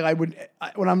feel like I would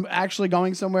when I'm actually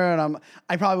going somewhere and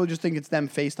I probably would just think it's them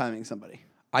FaceTiming somebody.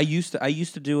 I used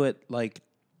to do it like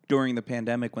during the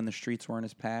pandemic when the streets weren't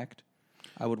as packed.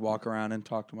 I would walk around and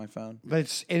talk to my phone.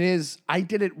 But it is. I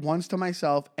did it once to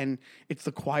myself, and it's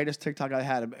the quietest TikTok I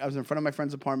had. I was in front of my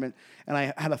friend's apartment, and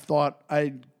I had a thought.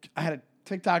 I had a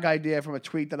TikTok idea from a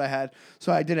tweet that I had,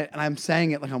 so I did it, and I'm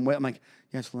saying it like I'm like,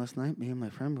 yes, last night me and my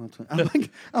friend went to.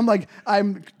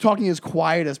 I'm talking as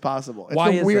quiet as possible. It's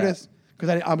Why the is weirdest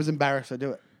because I was embarrassed to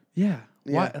do it. Yeah.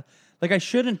 Why? Like I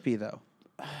shouldn't be though.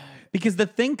 Because the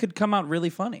thing could come out really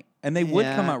funny, and they would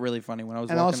come out really funny when I was.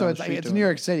 And walking also, down the street it's New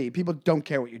York City. People don't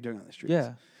care what you're doing on the streets.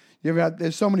 Yeah,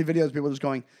 there's so many videos of people just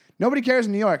going, nobody cares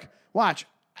in New York. Watch,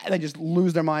 and they just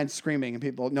lose their minds screaming,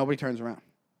 and nobody turns around.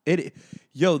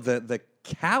 The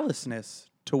callousness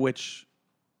to which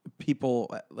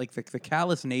people like the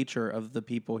callous nature of the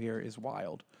people here is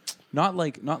wild. Not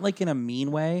like in a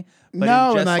mean way,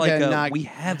 but in just we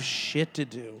have shit to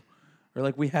do, or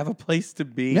like we have a place to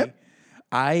be. Yep.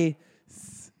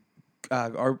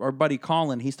 Our buddy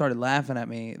Colin, he started laughing at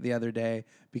me the other day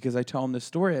because I told him this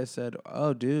story. I said,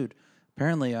 "Oh, dude,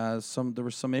 apparently there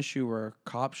was some issue where a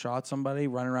cop shot somebody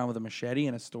running around with a machete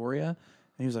in Astoria." And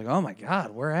he was like, "Oh my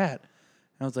God, where at?"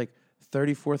 And I was like,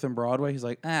 34th and Broadway. He's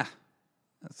like,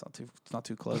 it's not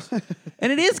too close.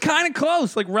 And it is kind of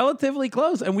close, like relatively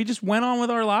close. And we just went on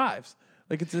with our lives.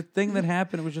 Like it's a thing that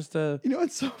happened. It was just a. You know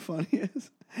what's so funny is,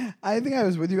 I think I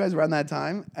was with you guys around that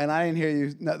time, and I didn't hear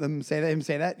him say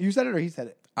that. You said it or he said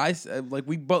it?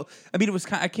 We both. I mean, it was.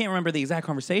 I can't remember the exact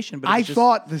conversation, but I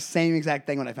thought the same exact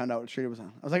thing when I found out what street it was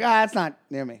on. I was like, that's not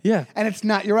near me. Yeah, and it's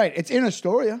not. You're right. It's in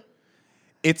Astoria.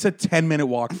 It's a 10-minute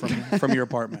walk from your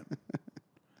apartment.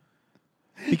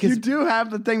 Because you do have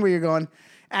the thing where you're going.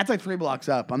 That's like 3 blocks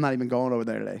up. I'm not even going over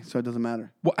there today, so it doesn't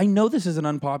matter. Well, I know this is an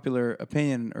unpopular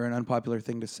opinion or an unpopular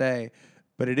thing to say,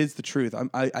 but it is the truth.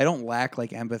 I don't lack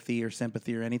like empathy or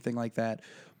sympathy or anything like that,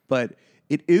 but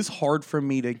it is hard for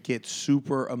me to get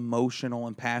super emotional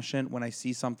and passionate when I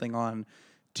see something on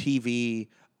TV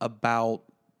about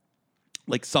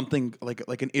like something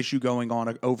like an issue going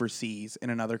on overseas in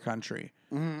another country.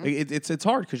 Mm-hmm. It's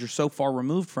hard because you're so far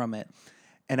removed from it.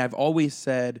 And I've always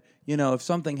said, if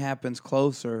something happens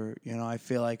closer, I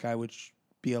feel like I would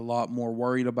be a lot more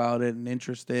worried about it and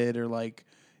interested or like,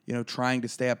 trying to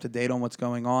stay up to date on what's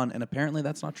going on. And apparently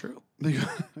that's not true.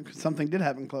 Something did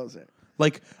happen closer.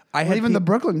 Like I had even the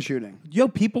Brooklyn shooting.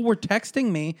 People were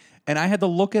texting me and I had to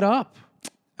look it up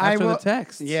after the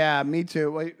text. Yeah, me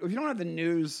too. Well, if you don't have the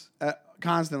news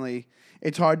constantly,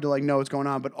 it's hard to like know what's going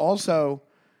on. But also,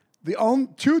 the only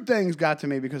 2 things got to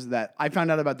me because of that. I found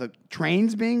out about the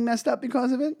trains being messed up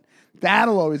because of it.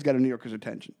 That'll always get a New Yorker's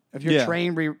attention. If your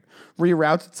train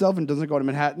reroutes itself and doesn't go to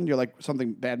Manhattan, you're like,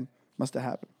 something bad must have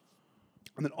happened.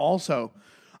 And then also,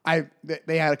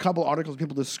 they had a couple articles of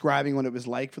people describing what it was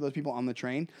like for those people on the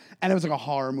train, and it was like a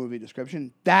horror movie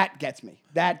description. That gets me.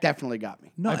 That definitely got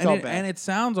me. No, I felt bad. And it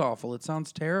sounds awful. It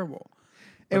sounds terrible.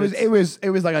 It was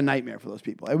like a nightmare for those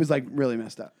people. It was like really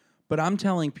messed up. But I'm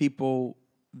telling people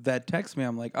that text me,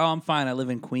 I'm like, oh, I'm fine. I live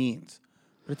in Queens.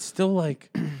 But it's still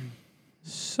like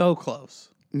so close.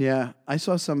 Yeah. I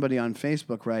saw somebody on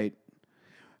Facebook write,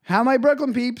 how my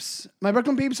Brooklyn peeps? My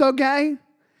Brooklyn peeps okay?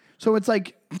 So it's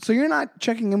like, so you're not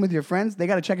checking in with your friends? They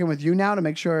got to check in with you now to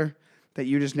make sure that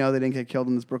you just know they didn't get killed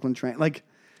in this Brooklyn train. Like,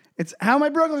 it's how my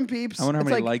Brooklyn peeps. I wonder how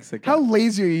many likes it got. How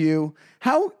lazy are you?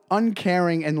 How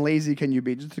uncaring and lazy can you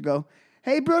be just to go,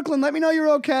 hey, Brooklyn, let me know you're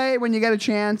okay when you get a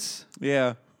chance?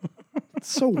 Yeah.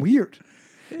 It's so weird.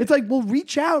 It's like, well,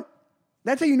 reach out.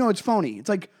 That's how you know it's phony. It's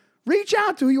like, reach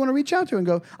out to who you want to reach out to and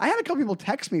go. I had a couple people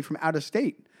text me from out of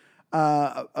state,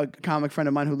 a comic friend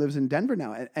of mine who lives in Denver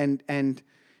now, and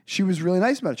she was really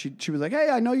nice about it. She was like, hey,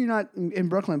 I know you're not in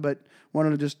Brooklyn, but wanted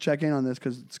to just check in on this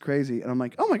because it's crazy. And I'm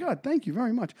like, oh my God, thank you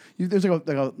very much. There's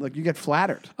like you get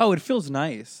flattered. Oh, it feels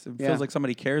nice. It feels like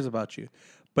somebody cares about you.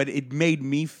 But it made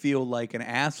me feel like an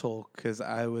asshole because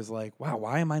I was like, wow,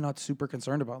 why am I not super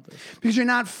concerned about this? Because you're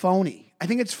not phony. I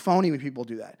think it's phony when people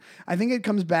do that. I think it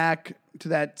comes back to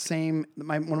that same,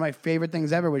 one of my favorite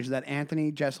things ever, which is that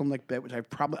Anthony Jeselnik bit, which I've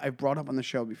brought up on the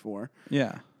show before.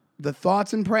 Yeah. The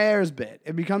thoughts and prayers bit.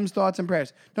 It becomes thoughts and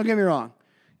prayers. Don't get me wrong.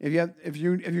 If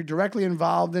you're directly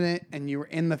involved in it and you're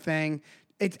in the thing,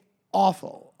 it's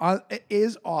awful. It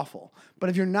is awful. But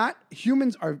if you're not,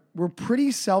 we're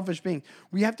pretty selfish beings.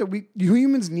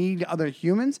 Humans need other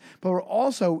humans, but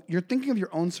you're thinking of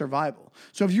your own survival.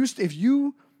 So I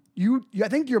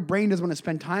think your brain doesn't want to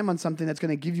spend time on something that's going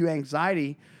to give you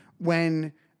anxiety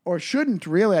or shouldn't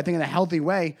really, I think in a healthy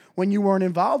way, when you weren't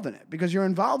involved in it. Because you're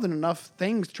involved in enough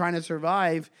things trying to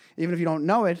survive, even if you don't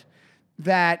know it,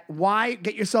 that why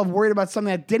get yourself worried about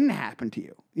something that didn't happen to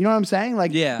you? You know what I'm saying?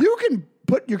 Like, yeah. you can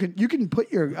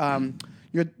put your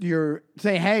you're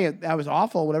saying, hey, that was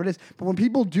awful, whatever it is. But when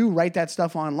people do write that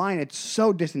stuff online, it's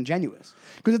so disingenuous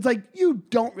because it's like you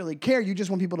don't really care. You just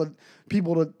want people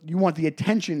to you want the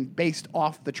attention based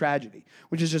off the tragedy,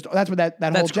 which is just that's what that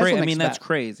whole I mean, that's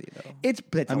crazy though. It's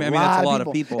I mean, that's a lot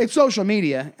of people. It's social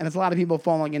media, and it's a lot of people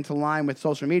falling into line with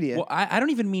social media. Well, I don't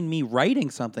even mean me writing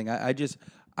something. I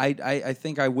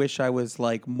think I wish I was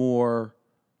like more.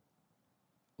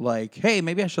 Like, hey,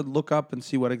 maybe I should look up and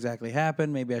see what exactly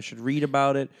happened. Maybe I should read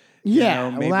about it.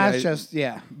 Yeah, maybe that's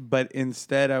But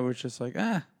instead, I was just like,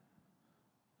 I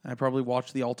probably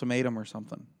watched The Ultimatum or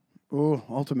something. Ooh,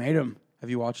 Ultimatum.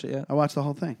 Have you watched it yet? I watched the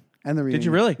whole thing and the reading. Did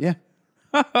you really? Yeah.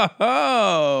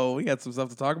 Oh, we got some stuff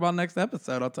to talk about next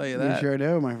episode. I'll tell you that. You sure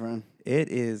do, my friend. It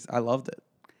is. I loved it.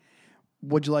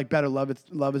 Would you like better, Love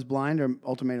is Blind or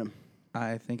Ultimatum?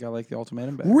 I think I like The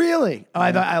Ultimatum better. Really? Oh,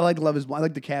 I like Love is Blind. I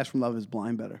like the cast from Love is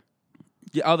Blind better.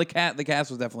 Yeah. Oh, the cast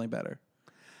was definitely better.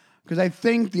 Because I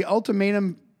think The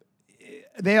Ultimatum,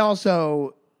 they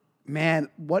also, man,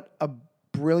 what a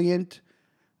brilliant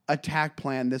attack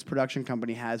plan this production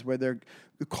company has where they're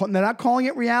not calling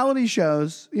it reality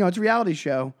shows. You know, it's a reality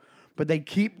show, but they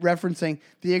keep referencing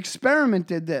The Experiment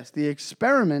did this. The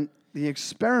Experiment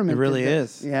It really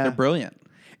is. Yeah. They're brilliant.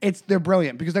 They're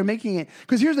brilliant because they're making it.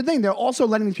 Because here's the thing: they're also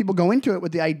letting these people go into it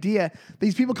with the idea.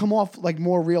 These people come off like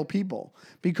more real people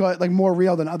because, like, more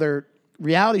real than other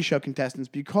reality show contestants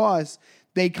because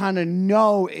they kind of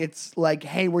know it's like,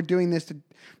 hey, we're doing this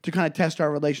to kind of test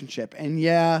our relationship. And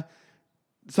yeah,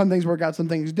 some things work out, some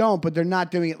things don't. But they're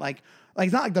not doing it like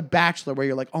it's not like The Bachelor where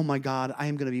you're like, oh my god, I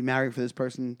am going to be married to this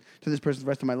person the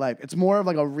rest of my life. It's more of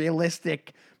like a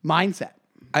realistic mindset.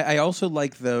 I also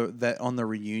like that on the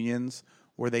reunions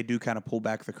where they do kind of pull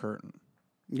back the curtain.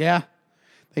 Yeah,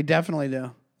 they definitely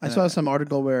do. I saw some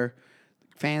article where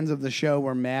fans of the show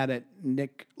were mad at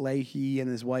Nick Leahy and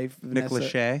his wife,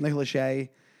 Vanessa. Nick Lachey.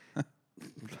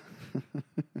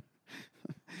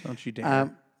 Don't you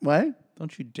dare. What?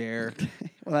 Don't you dare.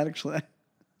 Well, actually.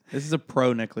 This is a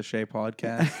pro Nick Lachey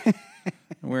podcast.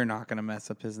 We're not going to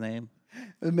mess up his name.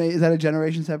 Is that a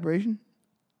generation separation?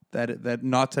 That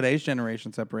not today's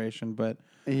generation separation, but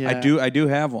yeah. I do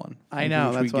have one. I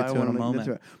know, that's why I want to get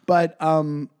to it. But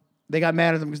they got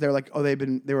mad at them because they were like, oh,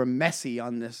 they were messy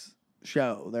on this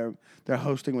show. Their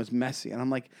hosting was messy, and I'm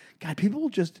like, God, people will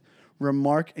just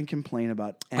remark and complain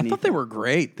about anything. I thought they were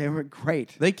great. They were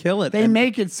great. They kill it. They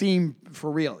make it seem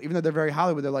for real, even though they're very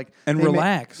Hollywood. They're like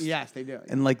relax. Yes, they do. Yeah.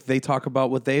 And like they talk about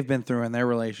what they've been through in their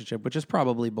relationship, which is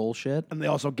probably bullshit. And they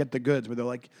also get the goods where they're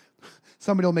like,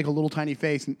 somebody will make a little tiny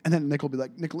face, and then Nick will be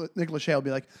like, Nick Lachey will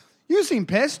be like, you seem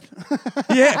pissed.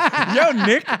 Yeah.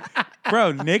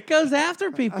 Yo, Nick goes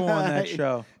after people on that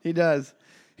show. He does.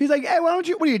 He's like, hey, what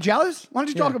are you jealous? Why don't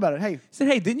you talk about it? Hey. He said,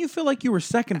 hey, didn't you feel like you were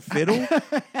second fiddle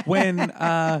when,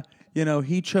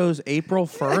 he chose April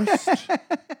 1st?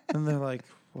 And they're like,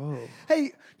 whoa.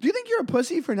 Hey, do you think you're a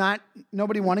pussy for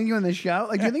nobody wanting you in this show?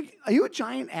 Like, are you a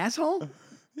giant asshole?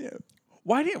 Yeah.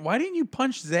 Why didn't you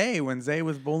punch Zay when Zay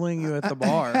was bullying you at the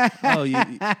bar? Oh,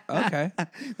 okay.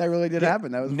 That really did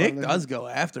happen. That was Nick does go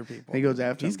after people. He goes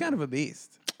after. He's kind of a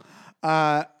beast.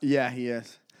 Yeah, he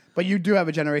is. But you do have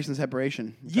a generation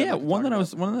separation. Yeah, one that I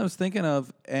was thinking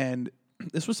of, and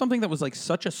this was something that was like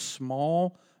such a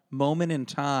small moment in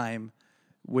time,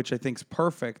 which I think is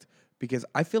perfect because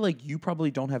I feel like you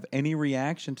probably don't have any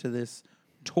reaction to this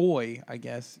toy, I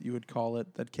guess you would call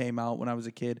it, that came out when I was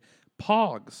a kid.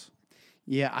 Pogs.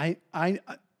 Yeah,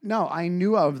 I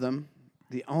knew of them.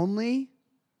 The only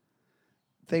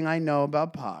thing I know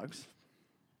about Pogs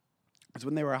is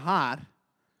when they were hot.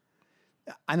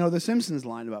 I know the Simpsons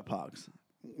line about Pogs.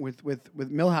 With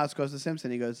Milhouse goes to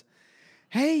Simpson. He goes,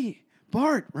 "Hey,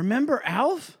 Bart, remember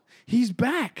Alf? He's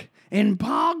back in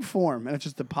Pog form." And it's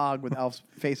just a Pog with Alf's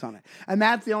face on it. And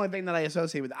that's the only thing that I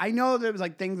associate with it. I know there was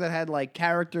like things that had like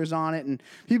characters on it, and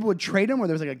people would trade them where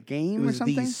there was like a game or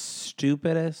something. It was the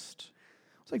stupidest.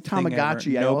 It's like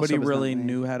Tamagotchi. Nobody really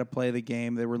knew how to play the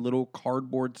game. They were little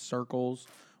cardboard circles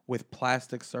with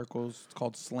plastic circles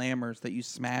called slammers that you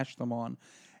smash them on.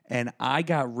 And I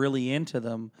got really into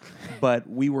them, but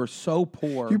we were so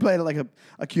poor. You played it like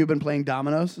a Cuban playing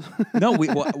dominoes? No,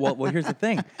 well, here's the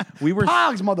thing. We were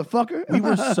Pogs, motherfucker. We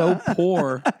were so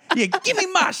poor. Yeah, give me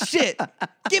my shit.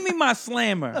 Give me my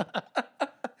slammer.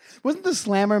 Wasn't the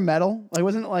slammer metal? Like,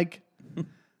 wasn't it like...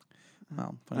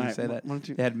 Well, funny you say that.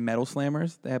 They had metal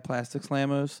slammers. They had plastic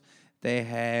slammers. They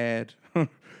had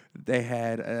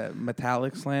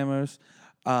metallic slammers.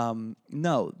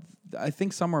 No, I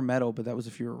think some were metal, but that was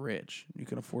if you were rich. You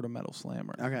could afford a metal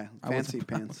slammer. Okay, fancy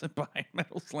pants. I wasn't buying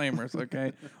metal slammers,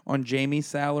 okay? On Jamie's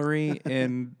salary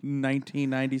in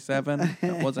 1997,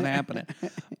 that wasn't happening.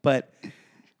 But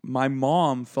my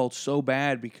mom felt so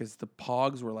bad because the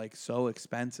Pogs were like so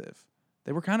expensive.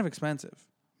 They were kind of expensive.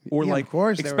 Or like of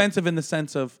course expensive in the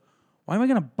sense of, why am I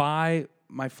going to buy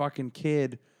my fucking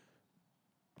kid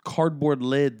cardboard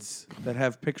lids that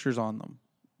have pictures on them?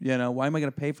 You know, why am I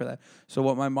going to pay for that? So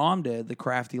what my mom did, the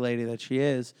crafty lady that she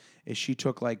is she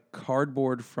took like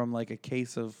cardboard from like a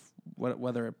case of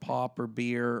whether it pop or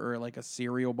beer or like a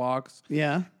cereal box.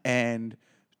 Yeah. And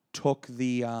took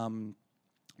the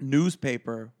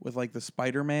newspaper with like the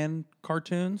Spider-Man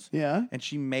cartoons. Yeah. And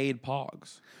she made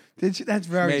Pogs. Did she? That's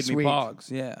very sweet. Made me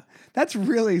Pogs, yeah. That's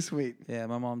really sweet. Yeah,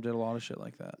 my mom did a lot of shit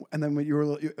like that. And then when you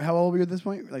were, how old were you at this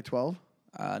point? Like 12?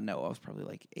 No, I was probably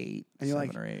like 8, and you're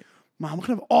 7 or 8. Mom, what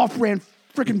kind of off-brand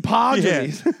freaking Pogs are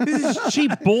these? This is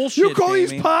cheap bullshit. You call Jamie.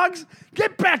 these Pogs?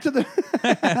 Get back to the.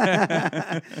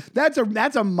 That's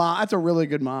a mom. That's a really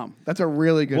good mom. That's a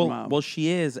really good mom. Well, she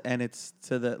is, and it's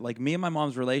to the like me and my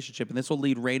mom's relationship, and this will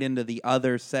lead right into the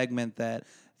other segment that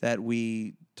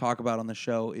we talk about on the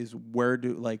show is where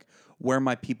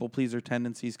my people pleaser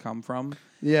tendencies come from.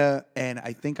 Yeah. And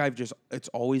I think it's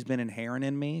always been inherent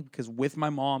in me because with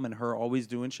my mom and her always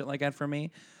doing shit like that for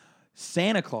me,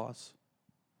 Santa Claus,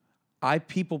 I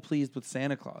people pleased with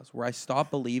Santa Claus where I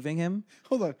stopped believing him.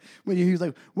 Hold on. When he was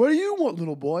like, what do you want,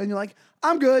 little boy? And you're like,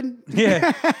 I'm good.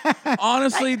 Yeah.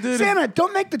 Honestly, dude. Santa,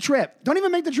 don't make the trip. Don't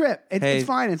even make the trip. It's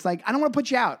fine. It's like, I don't want to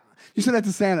put you out. You said that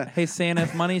to Santa. Hey, Santa,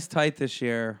 if money's tight this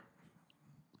year,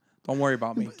 don't worry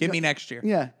about me. Get me next year.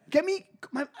 Yeah. Get me.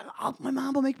 My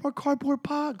mom will make more cardboard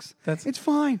Pogs. It's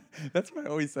fine. That's what I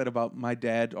always said about my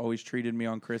dad. Always treated me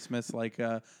on Christmas like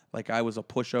I was a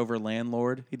pushover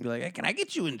landlord. He'd be like, "Hey, can I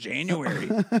get you in January?"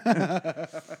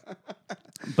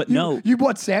 But no, you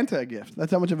bought Santa a gift.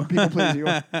 That's how much of a people pleaser you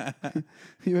are.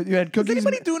 You had cookies. Is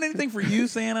anybody doing anything for you,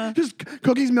 Santa? Just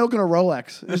cookies, milk, and a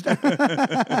Rolex.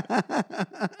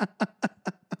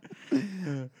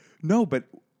 No, but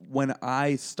when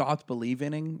I stopped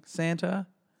believing in Santa,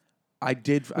 I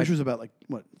did. Which was about like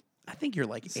what? I think you're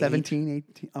like 17,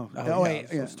 18. Oh, yeah. 8.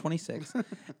 So I was 26.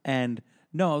 And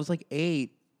no, I was like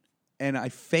 8. And I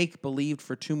fake believed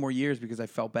for 2 more years because I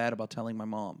felt bad about telling my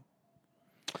mom.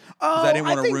 Oh, I didn't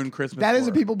want to ruin Christmas. That is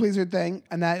a people pleaser thing,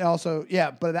 and that also,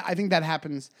 yeah. But I think that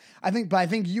happens. I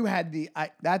think you had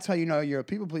that's how you know you're a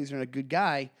people pleaser and a good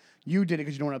guy. You did it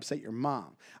because you don't want to upset your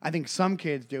mom. I think some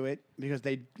kids do it because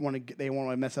they want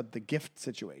to mess up the gift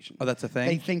situation. Oh, that's a thing?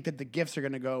 They think that the gifts are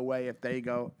going to go away if they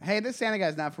go, hey, this Santa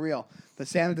guy's not for real. The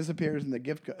Santa disappears and the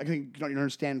gift I think you don't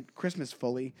understand Christmas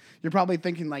fully. You're probably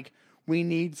thinking like, we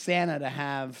need Santa to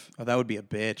have. Oh, that would be a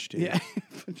bitch, dude. Yeah,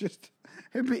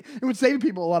 it would save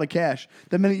people a lot of cash.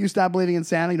 The minute you stop believing in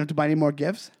Santa, you don't have to buy any more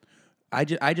gifts. I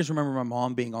just remember my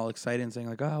mom being all excited and saying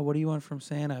like, "Oh, what do you want from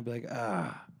Santa?" I'd be like,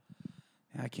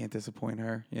 I can't disappoint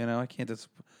her. You know, I can't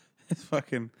disappoint. This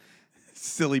fucking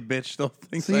silly bitch still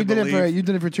thinks. So you did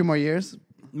it for 2 more years.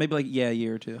 Maybe like a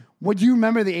year or 2. What do you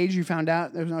remember the age you found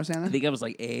out there was no Santa? I think I was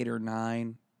like 8 or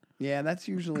 9. Yeah, that's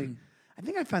usually. I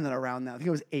think I found that around now. I think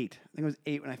it was 8. I think it was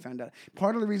 8 when I found out.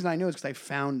 Part of the reason I knew is because I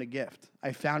found a gift.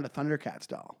 I found a Thundercats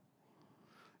doll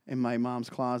in my mom's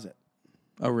closet.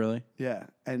 Oh, really? Yeah,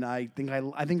 and I think I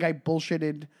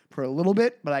bullshitted for a little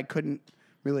bit, but I couldn't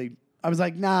really. I was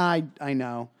like, nah, I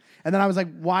know. And then I was like,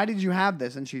 why did you have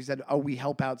this? And she said, oh, we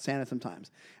help out Santa sometimes.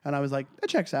 And I was like, that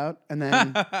checks out. And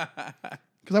then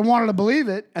because I wanted to believe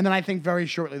it, and then I think very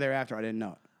shortly thereafter I didn't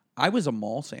know it. I was a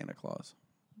mall Santa Claus.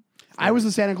 I was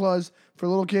a Santa Claus for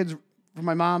little kids, for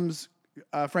my mom's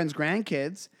friends'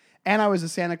 grandkids, and I was a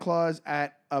Santa Claus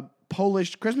at a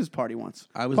Polish Christmas party once.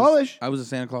 I was Polish. I was a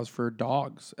Santa Claus for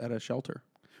dogs at a shelter.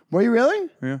 Were you really?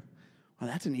 Yeah. Well,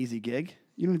 that's an easy gig.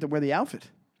 You don't have to wear the outfit.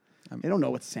 They don't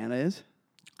know what Santa is.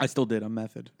 I still did. I'm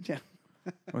method. Yeah.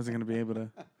 I wasn't going to be able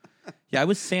to. Yeah, I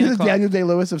was Santa This is Claus. Daniel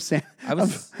Day-Lewis of Santa. I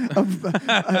was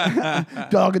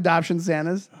Dog adoption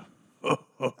Santas.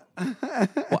 Well,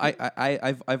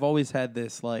 I've always had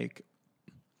this like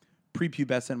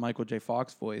prepubescent Michael J.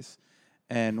 Fox voice,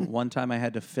 and one time I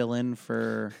had to fill in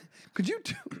for. Could you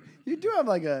do have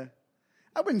like a?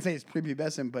 I wouldn't say it's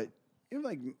prepubescent, but you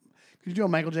like. Could you do a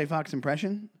Michael J. Fox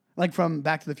impression, like from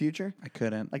Back to the Future? I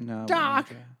couldn't. Like no, Doc.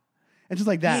 It's just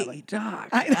like that. Hey, like, Doc.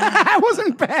 I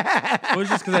wasn't bad. It was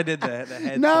just because I did the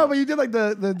head. No, but you did like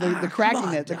the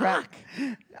cracking it. The crack.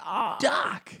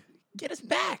 Doc, get us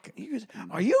back. He goes,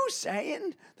 are you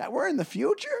saying that we're in the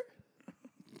future?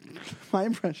 My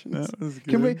impressions. That was good.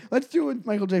 Can we? Let's do a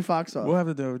Michael J. Fox off. We'll have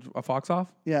to do a Fox off.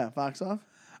 Yeah, Fox off.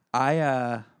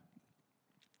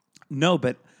 No,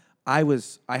 but I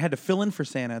had to fill in for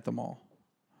Santa at the mall.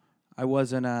 I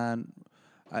wasn't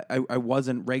I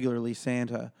wasn't regularly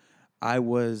Santa. I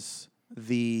was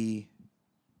the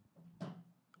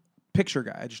picture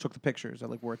guy. I just took the pictures. I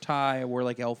like wore a tie. I wore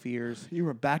like elf ears. You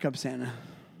were backup Santa.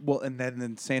 Well, and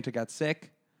then Santa got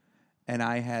sick, and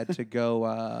I had to go.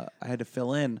 I had to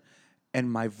fill in,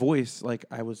 and my voice, like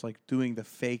I was like doing the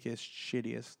fakest,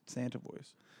 shittiest Santa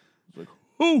voice. It was like,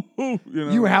 oh, you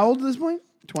know. You were how old at this point?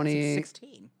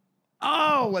 16.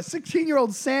 Oh, a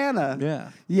 16-year-old Santa.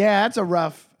 Yeah. Yeah, that's a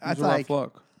rough. That's It was a like, rough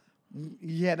look.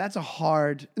 yeah, that's a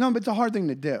hard. No, but it's a hard thing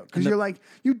to do because you're like,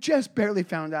 you just barely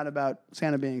found out about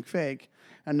Santa being fake,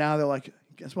 and now they're like,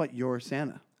 guess what? You're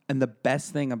Santa. And the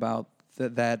best thing about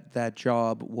that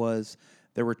job was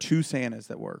there were 2 Santas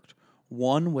that worked.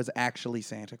 One was actually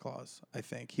Santa Claus. I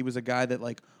think he was a guy that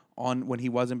like when he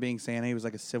wasn't being Santa, he was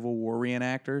like a Civil War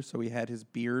reenactor, so he had his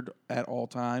beard at all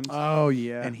times. Oh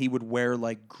yeah, and he would wear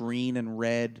like green and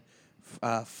red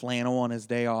flannel on his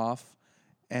day off,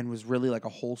 and was really like a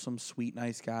wholesome, sweet,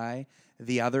 nice guy.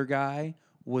 The other guy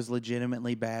was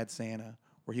legitimately bad Santa,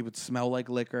 where he would smell like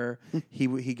liquor.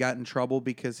 He got in trouble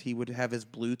because he would have his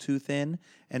Bluetooth in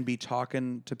and be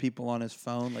talking to people on his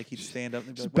phone. Like he'd stand up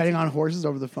and be like, betting on horses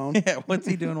over the phone. Yeah, what's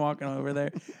he doing walking over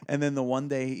there? And then the one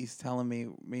day he's telling me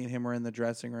and him were in the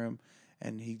dressing room,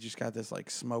 and he just got this like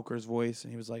smoker's voice,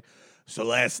 and he was like, "So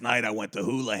last night I went to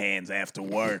Houlihan's after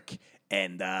work,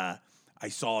 and I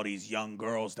saw these young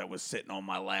girls that was sitting on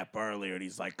my lap earlier,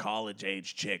 these like college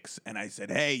age chicks, and I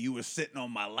said, 'Hey, you were sitting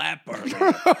on my lap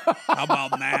earlier. How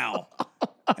about now?'"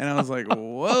 And I was like,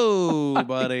 "Whoa,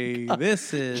 buddy,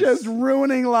 this is Just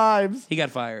ruining lives. He got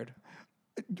fired.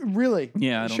 Really?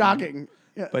 Yeah, I don't shocking.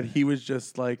 Yeah. But he was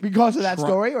just like Because of that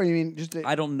story, or you mean just?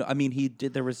 I don't know. I mean, he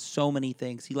did. There was so many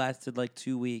things. He lasted like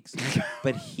 2 weeks,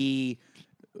 but he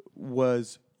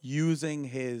was using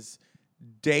his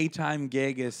daytime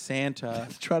gig as Santa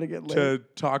try to get laid. to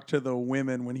talk to the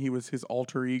women when he was his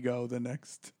alter ego the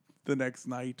next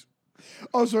night.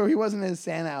 Oh, so he wasn't in his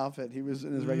Santa outfit. He was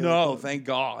in his regular. No, clothes. thank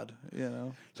God. You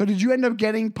know. So did you end up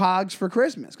getting Pogs for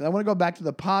Christmas? Because I want to go back to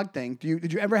the Pog thing.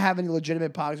 Did you ever have any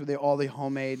legitimate Pogs where they all the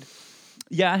homemade?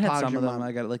 Yeah, I had Pogs some your of them. mom.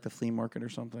 I got it like the flea market or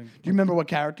something. Do you remember what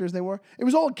characters they were? It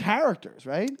was all characters,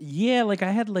 right? Yeah, like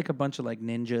I had like a bunch of like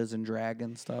ninjas and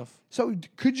dragon stuff. So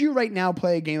could you right now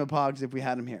play a game of Pogs if we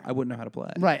had them here? I wouldn't know how to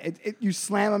play. Right. You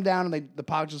slam them down and the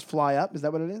Pogs just fly up. Is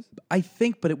that what it is? I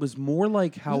think, but it was more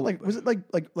like how. Was it like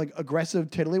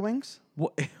aggressive tiddlywinks?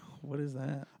 What is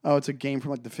that? Oh, it's a game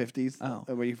from like the 50s. Oh.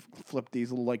 Where you flip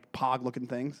these little like Pog looking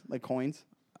things, like coins.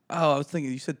 Oh, I was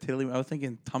thinking, you said tiddly. I was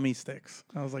thinking tummy sticks.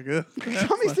 I was like, ugh.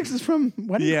 Tummy sticks is from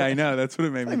wedding. Yeah, Crash. I know. That's what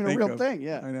it made me Not even think a real of. thing,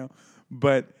 yeah. I know.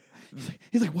 But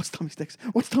He's like, what's tummy sticks?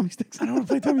 What's tummy sticks? I don't want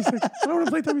to play tummy sticks. I don't want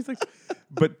to play tummy sticks.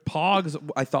 But Pogs,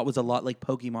 I thought, was a lot like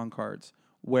Pokemon cards,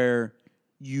 where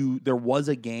there was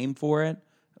a game for it,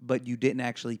 but you didn't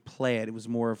actually play it. It was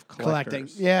more of Collecting.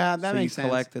 collectors. Yeah, that so makes sense. You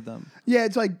collected them. Yeah,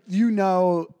 it's like,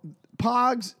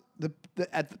 Pogs, the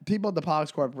people at the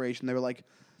Pogs Corporation, they were like,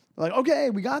 okay,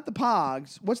 we got the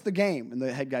Pogs. What's the game? And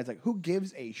the head guy's like, who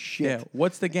gives a shit? Yeah.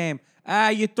 What's the game?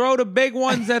 You throw the big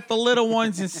ones at the little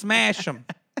ones and smash them.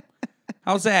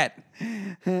 How's that?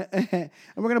 And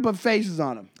we're going to put faces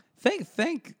on them.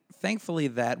 Thankfully,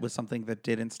 that was something that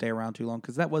didn't stay around too long,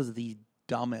 because that was the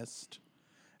dumbest.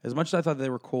 As much as I thought they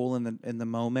were cool in the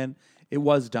moment, it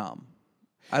was dumb.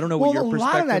 I don't know what your perspective a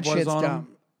lot of that was shit's on dumb. them.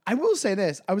 I will say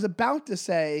this. I was about to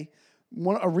say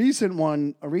a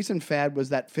recent fad was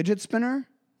that fidget spinner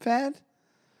fad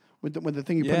with the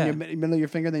thing you put in your middle of your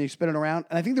finger, then you spin it around.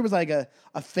 And I think there was like a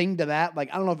thing to that.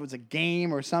 Like, I don't know if it was a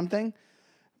game or something.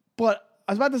 But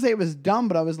I was about to say it was dumb,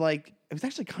 but I was like, it was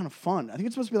actually kind of fun. I think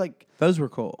it's supposed to be like Those were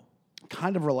cool.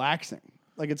 kind of relaxing.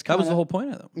 Like it's That was the whole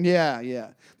point of them. Yeah.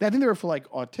 I think they were for like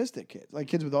autistic kids, like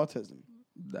kids with autism.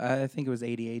 I think it was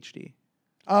ADHD.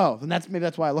 Oh, then maybe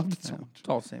that's why I loved it so much. It's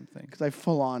all the same thing. Because I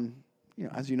full on,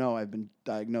 as you know, I've been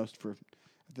diagnosed for, at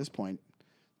this point,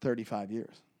 35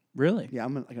 years. Really? Yeah,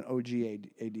 I'm like an OG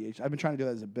ADHD. I've been trying to do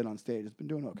that as a bit on stage. It's been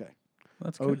doing okay.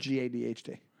 That's good. OG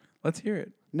ADHD. Let's hear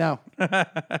it. No.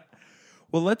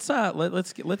 Well, let's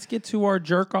get to our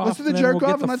jerk off. Let's do the jerk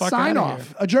off and let's sign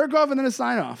off. A jerk off and then a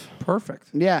sign off. Perfect.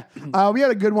 Yeah. We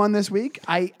had a good one this week.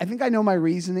 I think I know my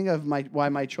reasoning of why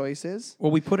my choice is.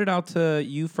 Well, we put it out to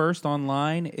you first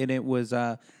online, and it was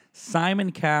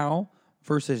Simon Cowell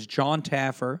versus John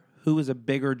Taffer. Who is a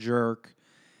bigger jerk?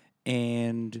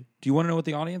 And do you want to know what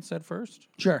the audience said first?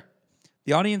 Sure.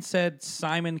 The audience said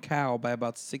Simon Cowell by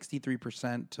about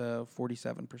 63% to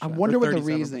 47%. I wonder what the 37%.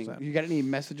 reasoning. You got any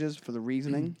messages for the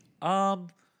reasoning? I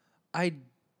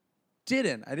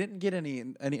didn't get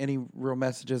any real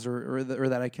messages or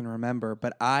that I can remember,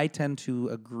 but I tend to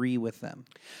agree with them.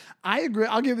 I agree.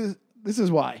 I'll give this. This is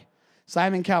why.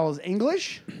 Simon Cowell's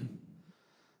English.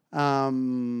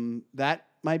 That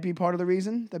might be part of the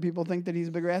reason that people think that he's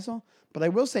a bigger asshole. But I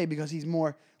will say because he's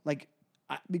more like,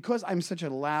 because I'm such a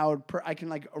loud, I can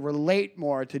like relate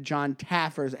more to John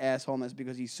Taffer's assholeness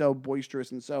because he's so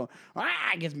boisterous and so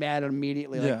gets mad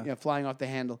immediately, like flying off the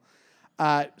handle.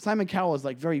 Simon Cowell is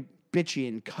like very bitchy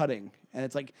and cutting, and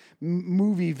it's like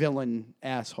movie villain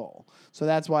asshole. So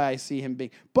that's why I see him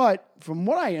being. But from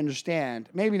what I understand,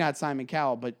 maybe not Simon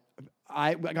Cowell, but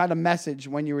I got a message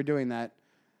when you were doing that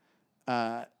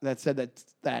that said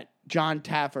that John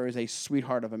Taffer is a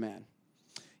sweetheart of a man.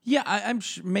 Yeah, I'm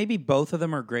sure maybe both of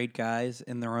them are great guys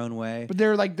in their own way. But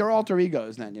they're alter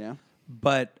egos then, you know?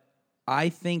 But I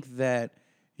think that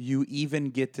you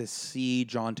even get to see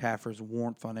John Taffer's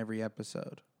warmth on every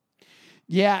episode.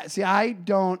 Yeah, see, that's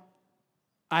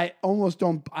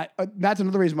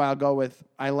another reason why I'll go with,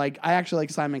 I actually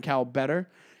like Simon Cowell better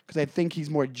because I think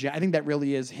he's more, I think that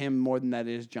really is him more than that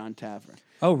is John Taffer.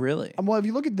 Oh, really? Well, if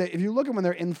you look at when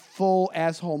they're in full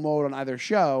asshole mode on either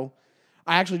show,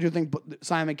 I actually do think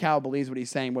Simon Cowell believes what he's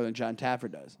saying more than John Taffer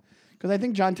does. Because I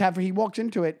think John Taffer, he walks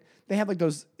into it, they have like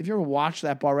those, if you ever watched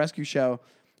that Bar Rescue show,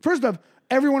 first off,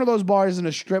 every one of those bars is in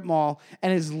a strip mall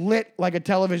and is lit like a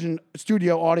television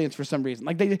studio audience for some reason.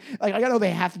 I know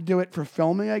they have to do it for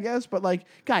filming, I guess, but like,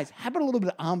 guys, have a little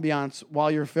bit of ambiance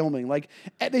while you're filming. Like,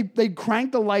 they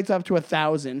crank the lights up to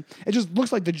 1,000. It just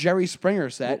looks like the Jerry Springer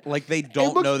set. Like they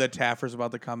don't know that Taffer's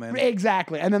about to come in.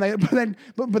 Exactly, and then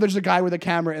but there's a guy with a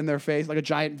camera in their face, like a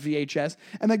giant VHS,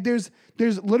 and like there's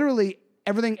literally.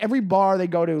 Every bar they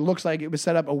go to looks like it was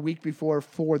set up a week before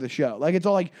for the show. Like it's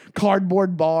all like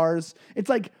cardboard bars. It's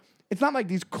not like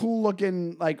these cool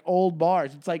looking like old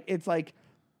bars. It's like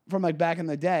from like back in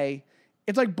the day.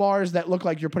 It's like bars that look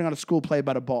like you're putting on a school play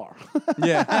about a bar.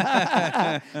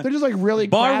 Yeah. They're just like really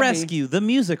Bar crappy. Rescue, the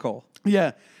musical.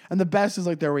 Yeah. And the best is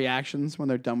like their reactions when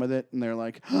they're done with it and they're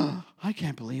like, oh, I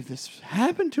can't believe this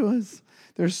happened to us.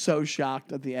 They're so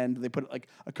shocked at the end. They put like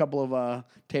a couple of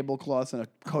tablecloths and a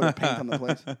coat of paint on the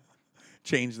place.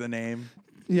 Change the name.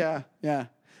 Yeah, yeah.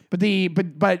 But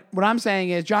what I'm saying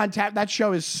is that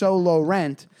show is so low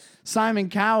rent. Simon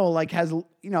Cowell has,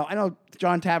 I know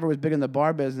John Taffer was big in the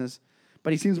bar business,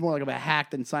 but he seems more like a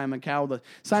hack than Simon Cowell.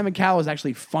 Simon Cowell is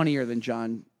actually funnier than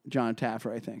John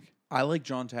Taffer, I think. I like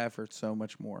John Taffer so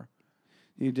much more.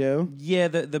 You do? Yeah,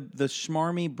 the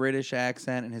schmarmy British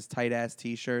accent and his tight ass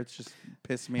t-shirts just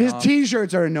piss me off. His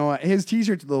t-shirts are annoying. His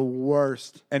t-shirts are the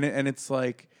worst. And it's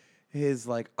like his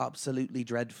like absolutely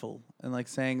dreadful and like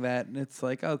saying that, and it's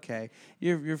like, okay,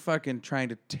 you're fucking trying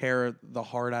to tear the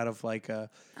heart out of like a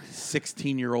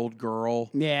 16-year-old girl.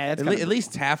 Yeah, that's at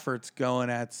least Taffert's going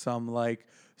at some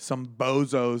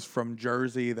bozos from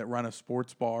Jersey that run a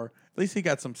sports bar. At least he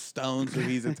got some stones that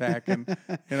he's attacking.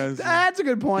 That's a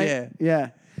good point. Yeah.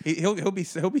 He'll be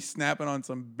snapping on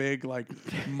some big like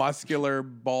muscular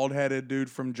bald-headed dude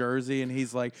from Jersey, and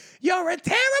he's like, "You're a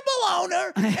terrible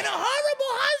owner and a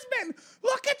horrible husband.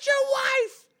 Look at your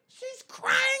wife. She's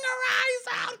crying her eyes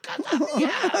out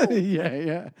because of you."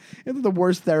 Yeah. It's the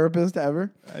worst therapist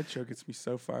ever. That show gets me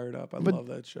so fired up. I love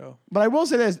that show. But I will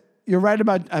say this. You're right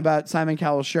about Simon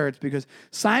Cowell's shirts because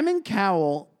Simon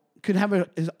Cowell could have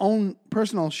his own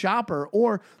personal shopper,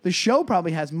 or the show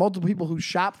probably has multiple people who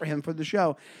shop for him for the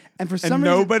show. And for some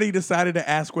reason, nobody decided to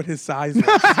ask what his size was.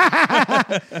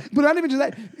 But not even just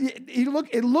that.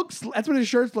 It looks, that's what his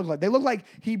shirts look like. They look like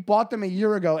he bought them a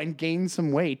year ago and gained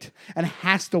some weight and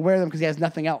has to wear them because he has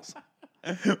nothing else.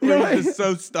 He's just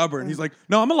so stubborn. He's like,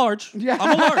 "No, I'm a large. Yeah.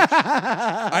 I'm a large.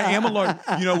 I am a large."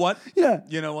 You know what? Yeah.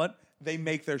 You know what? They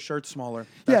make their shirts smaller.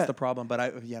 That's the problem.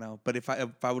 But if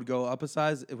I would go up a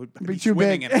size, it would be too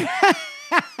big.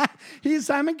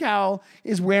 Simon Cowell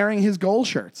is wearing his goal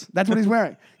shirts. That's what he's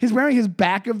wearing. He's wearing his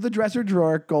back of the dresser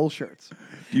drawer goal shirts.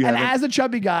 And as a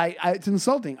chubby guy, it's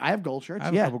insulting. I have goal shirts. I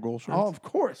have a couple goal shirts. Oh, of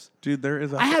course. Dude,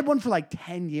 I had one for like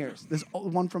 10 years. This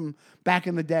one from back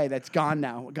in the day that's gone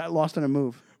now. Got lost on a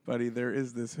move. Buddy, there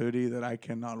is this hoodie that I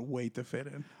cannot wait to fit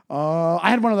in. I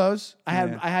had one of those.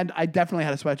 I definitely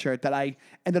had a sweatshirt that I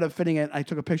ended up fitting it. I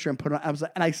took a picture and put it on.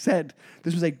 And I said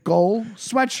this was a goal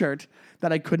sweatshirt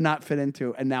that I could not fit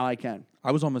into, and now I can.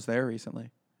 I was almost there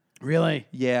recently. Really?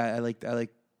 Yeah,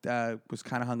 I was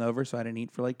kind of hungover, so I didn't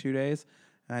eat for like 2 days,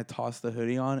 and I tossed the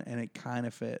hoodie on, and it kind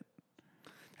of fit.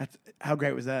 How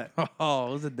great was that? Oh,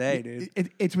 it was a day, dude.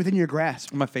 It's within your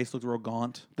grasp. My face looked real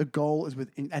gaunt. The goal is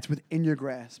within your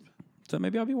grasp. So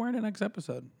maybe I'll be wearing it next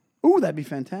episode. Ooh, that'd be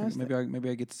fantastic. Maybe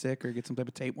I get sick or get some type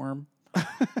of tapeworm.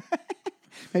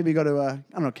 Maybe go to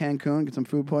Cancun, get some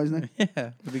food poisoning.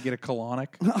 Yeah, maybe get a colonic.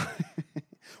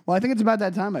 Well, I think it's about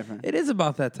that time, my friend. It is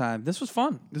about that time. This was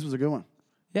fun. This was a good one.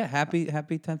 Yeah, happy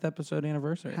 10th episode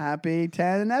anniversary. Happy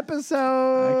 10th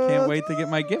episode. I can't wait to get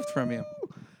my gift from you.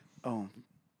 Oh.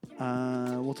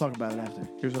 We'll talk about it after.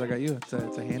 Here's what I got you. It's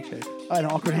a handshake. Oh, an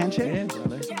awkward handshake? Yeah,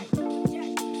 brother.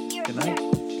 Good night.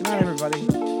 Good night, everybody.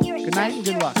 Good night and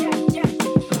good luck.